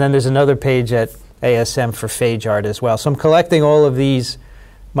those. And then there's another page at ASM for Phage Art as well. So I'm collecting all of these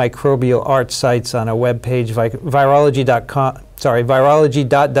microbial art sites on a web page,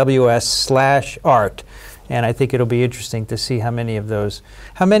 virology.ws/art. And I think it'll be interesting to see how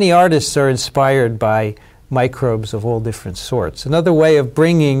many artists are inspired by microbes of all different sorts. Another way of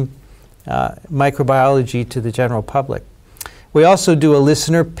bringing microbiology to the general public. We also do a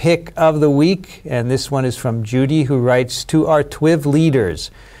listener pick of the week, and this one is from Judy, who writes, "To our TWiV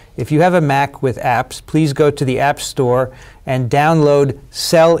leaders, if you have a Mac with apps, please go to the App Store and download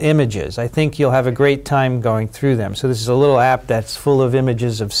Cell Images. I think you'll have a great time going through them." So this is a little app that's full of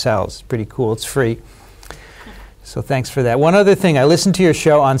images of cells. It's pretty cool. It's free. So thanks for that. One other thing, I listened to your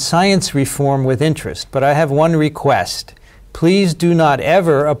show on science reform with interest, but I have one request. Please do not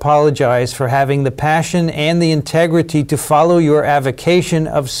ever apologize for having the passion and the integrity to follow your avocation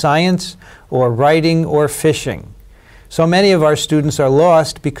of science or writing or fishing. So many of our students are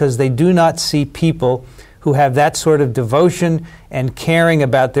lost because they do not see people who have that sort of devotion and caring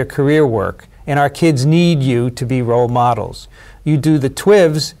about their career work, and our kids need you to be role models. You do the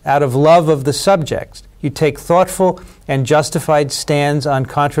TWiVs out of love of the subjects. You take thoughtful and justified stands on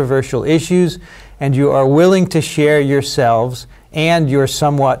controversial issues, and you are willing to share yourselves and your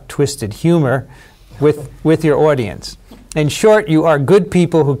somewhat twisted humor with your audience. In short, you are good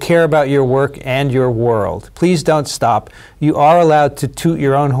people who care about your work and your world. Please don't stop. You are allowed to toot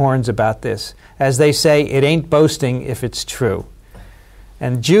your own horns about this. As they say, it ain't boasting if it's true.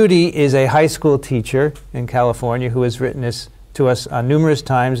 And Judy is a high school teacher in California who has written this to us numerous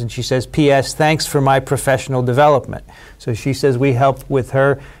times, and she says, P.S., thanks for my professional development. So she says we help with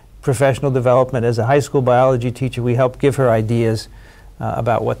her professional development as a high school biology teacher. We help give her ideas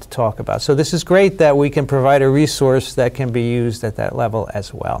about what to talk about. So this is great that we can provide a resource that can be used at that level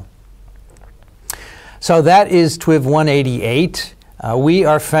as well. So that is TWiV 188.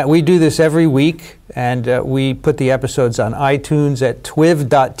 We do this every week, and we put the episodes on iTunes at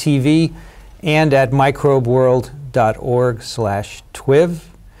twiv.tv and at microbeworld.org/TWiV.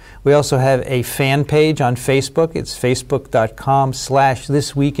 We also have a fan page on Facebook. It's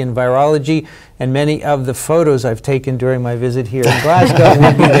facebook.com/thisweekinvirology, and many of the photos I've taken during my visit here in Glasgow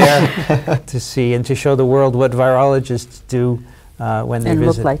will be there to see and to show the world what virologists do when they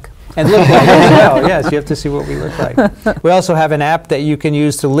visit. Look like. And look like as well. Yes, you have to see what we look like. We also have an app that you can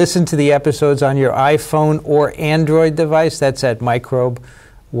use to listen to the episodes on your iPhone or Android device. That's at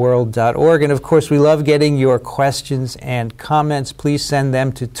microbeworld.org. And of course, we love getting your questions and comments. Please send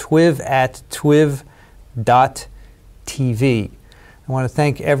them to twiv@twiv.tv. I want to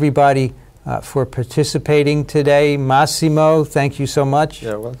thank everybody for participating today. Massimo, thank you so much.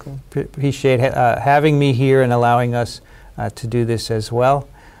 You're welcome. Appreciate having me here and allowing us to do this as well.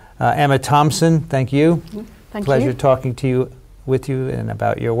 Emma Thomson, thank you. Thank Pleasure you. talking to you, with you, and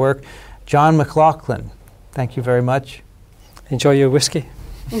about your work. John MacLauchlan, thank you very much. Enjoy your whiskey.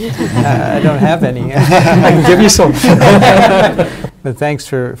 I don't have any. I can give you some. But thanks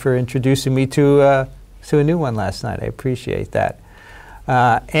for introducing me to a new one last night. I appreciate that.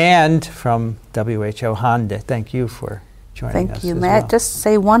 And from WHO, Hande, thank you for joining us. Thank you. as May well. I just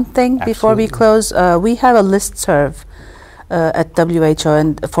say one thing before we Absolutely. close? We have a listserv at WHO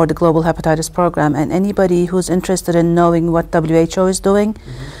and for the Global Hepatitis Program, and anybody who's interested in knowing what WHO is doing,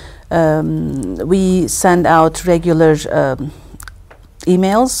 we send out regular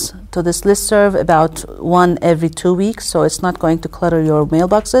emails to this listserv, about one every 2 weeks, so it's not going to clutter your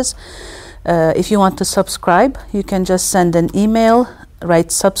mailboxes. If you want to subscribe, you can just send an email,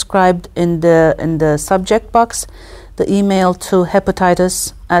 write subscribed in the subject box, the email to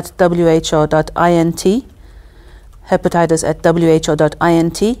hepatitis@who.int,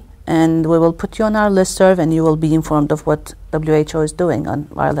 hepatitis@who.int, and we will put you on our listserv, and you will be informed of what WHO is doing on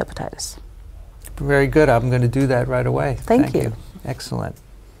viral hepatitis. Very good. I'm going to do that right away. Thank you. Excellent.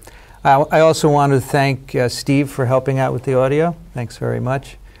 I also want to thank Steve for helping out with the audio. Thanks very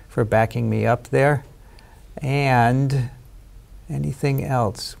much for backing me up there. And anything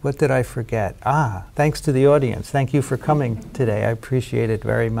else? What did I forget? Thanks to the audience. Thank you for coming today. I appreciate it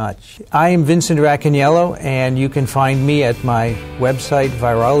very much. I am Vincent Racaniello, and you can find me at my website,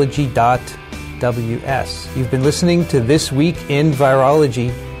 virology.ws. You've been listening to This Week in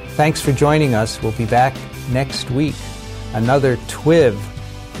Virology. Thanks for joining us. We'll be back next week. Another TWiV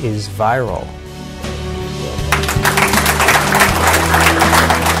is viral.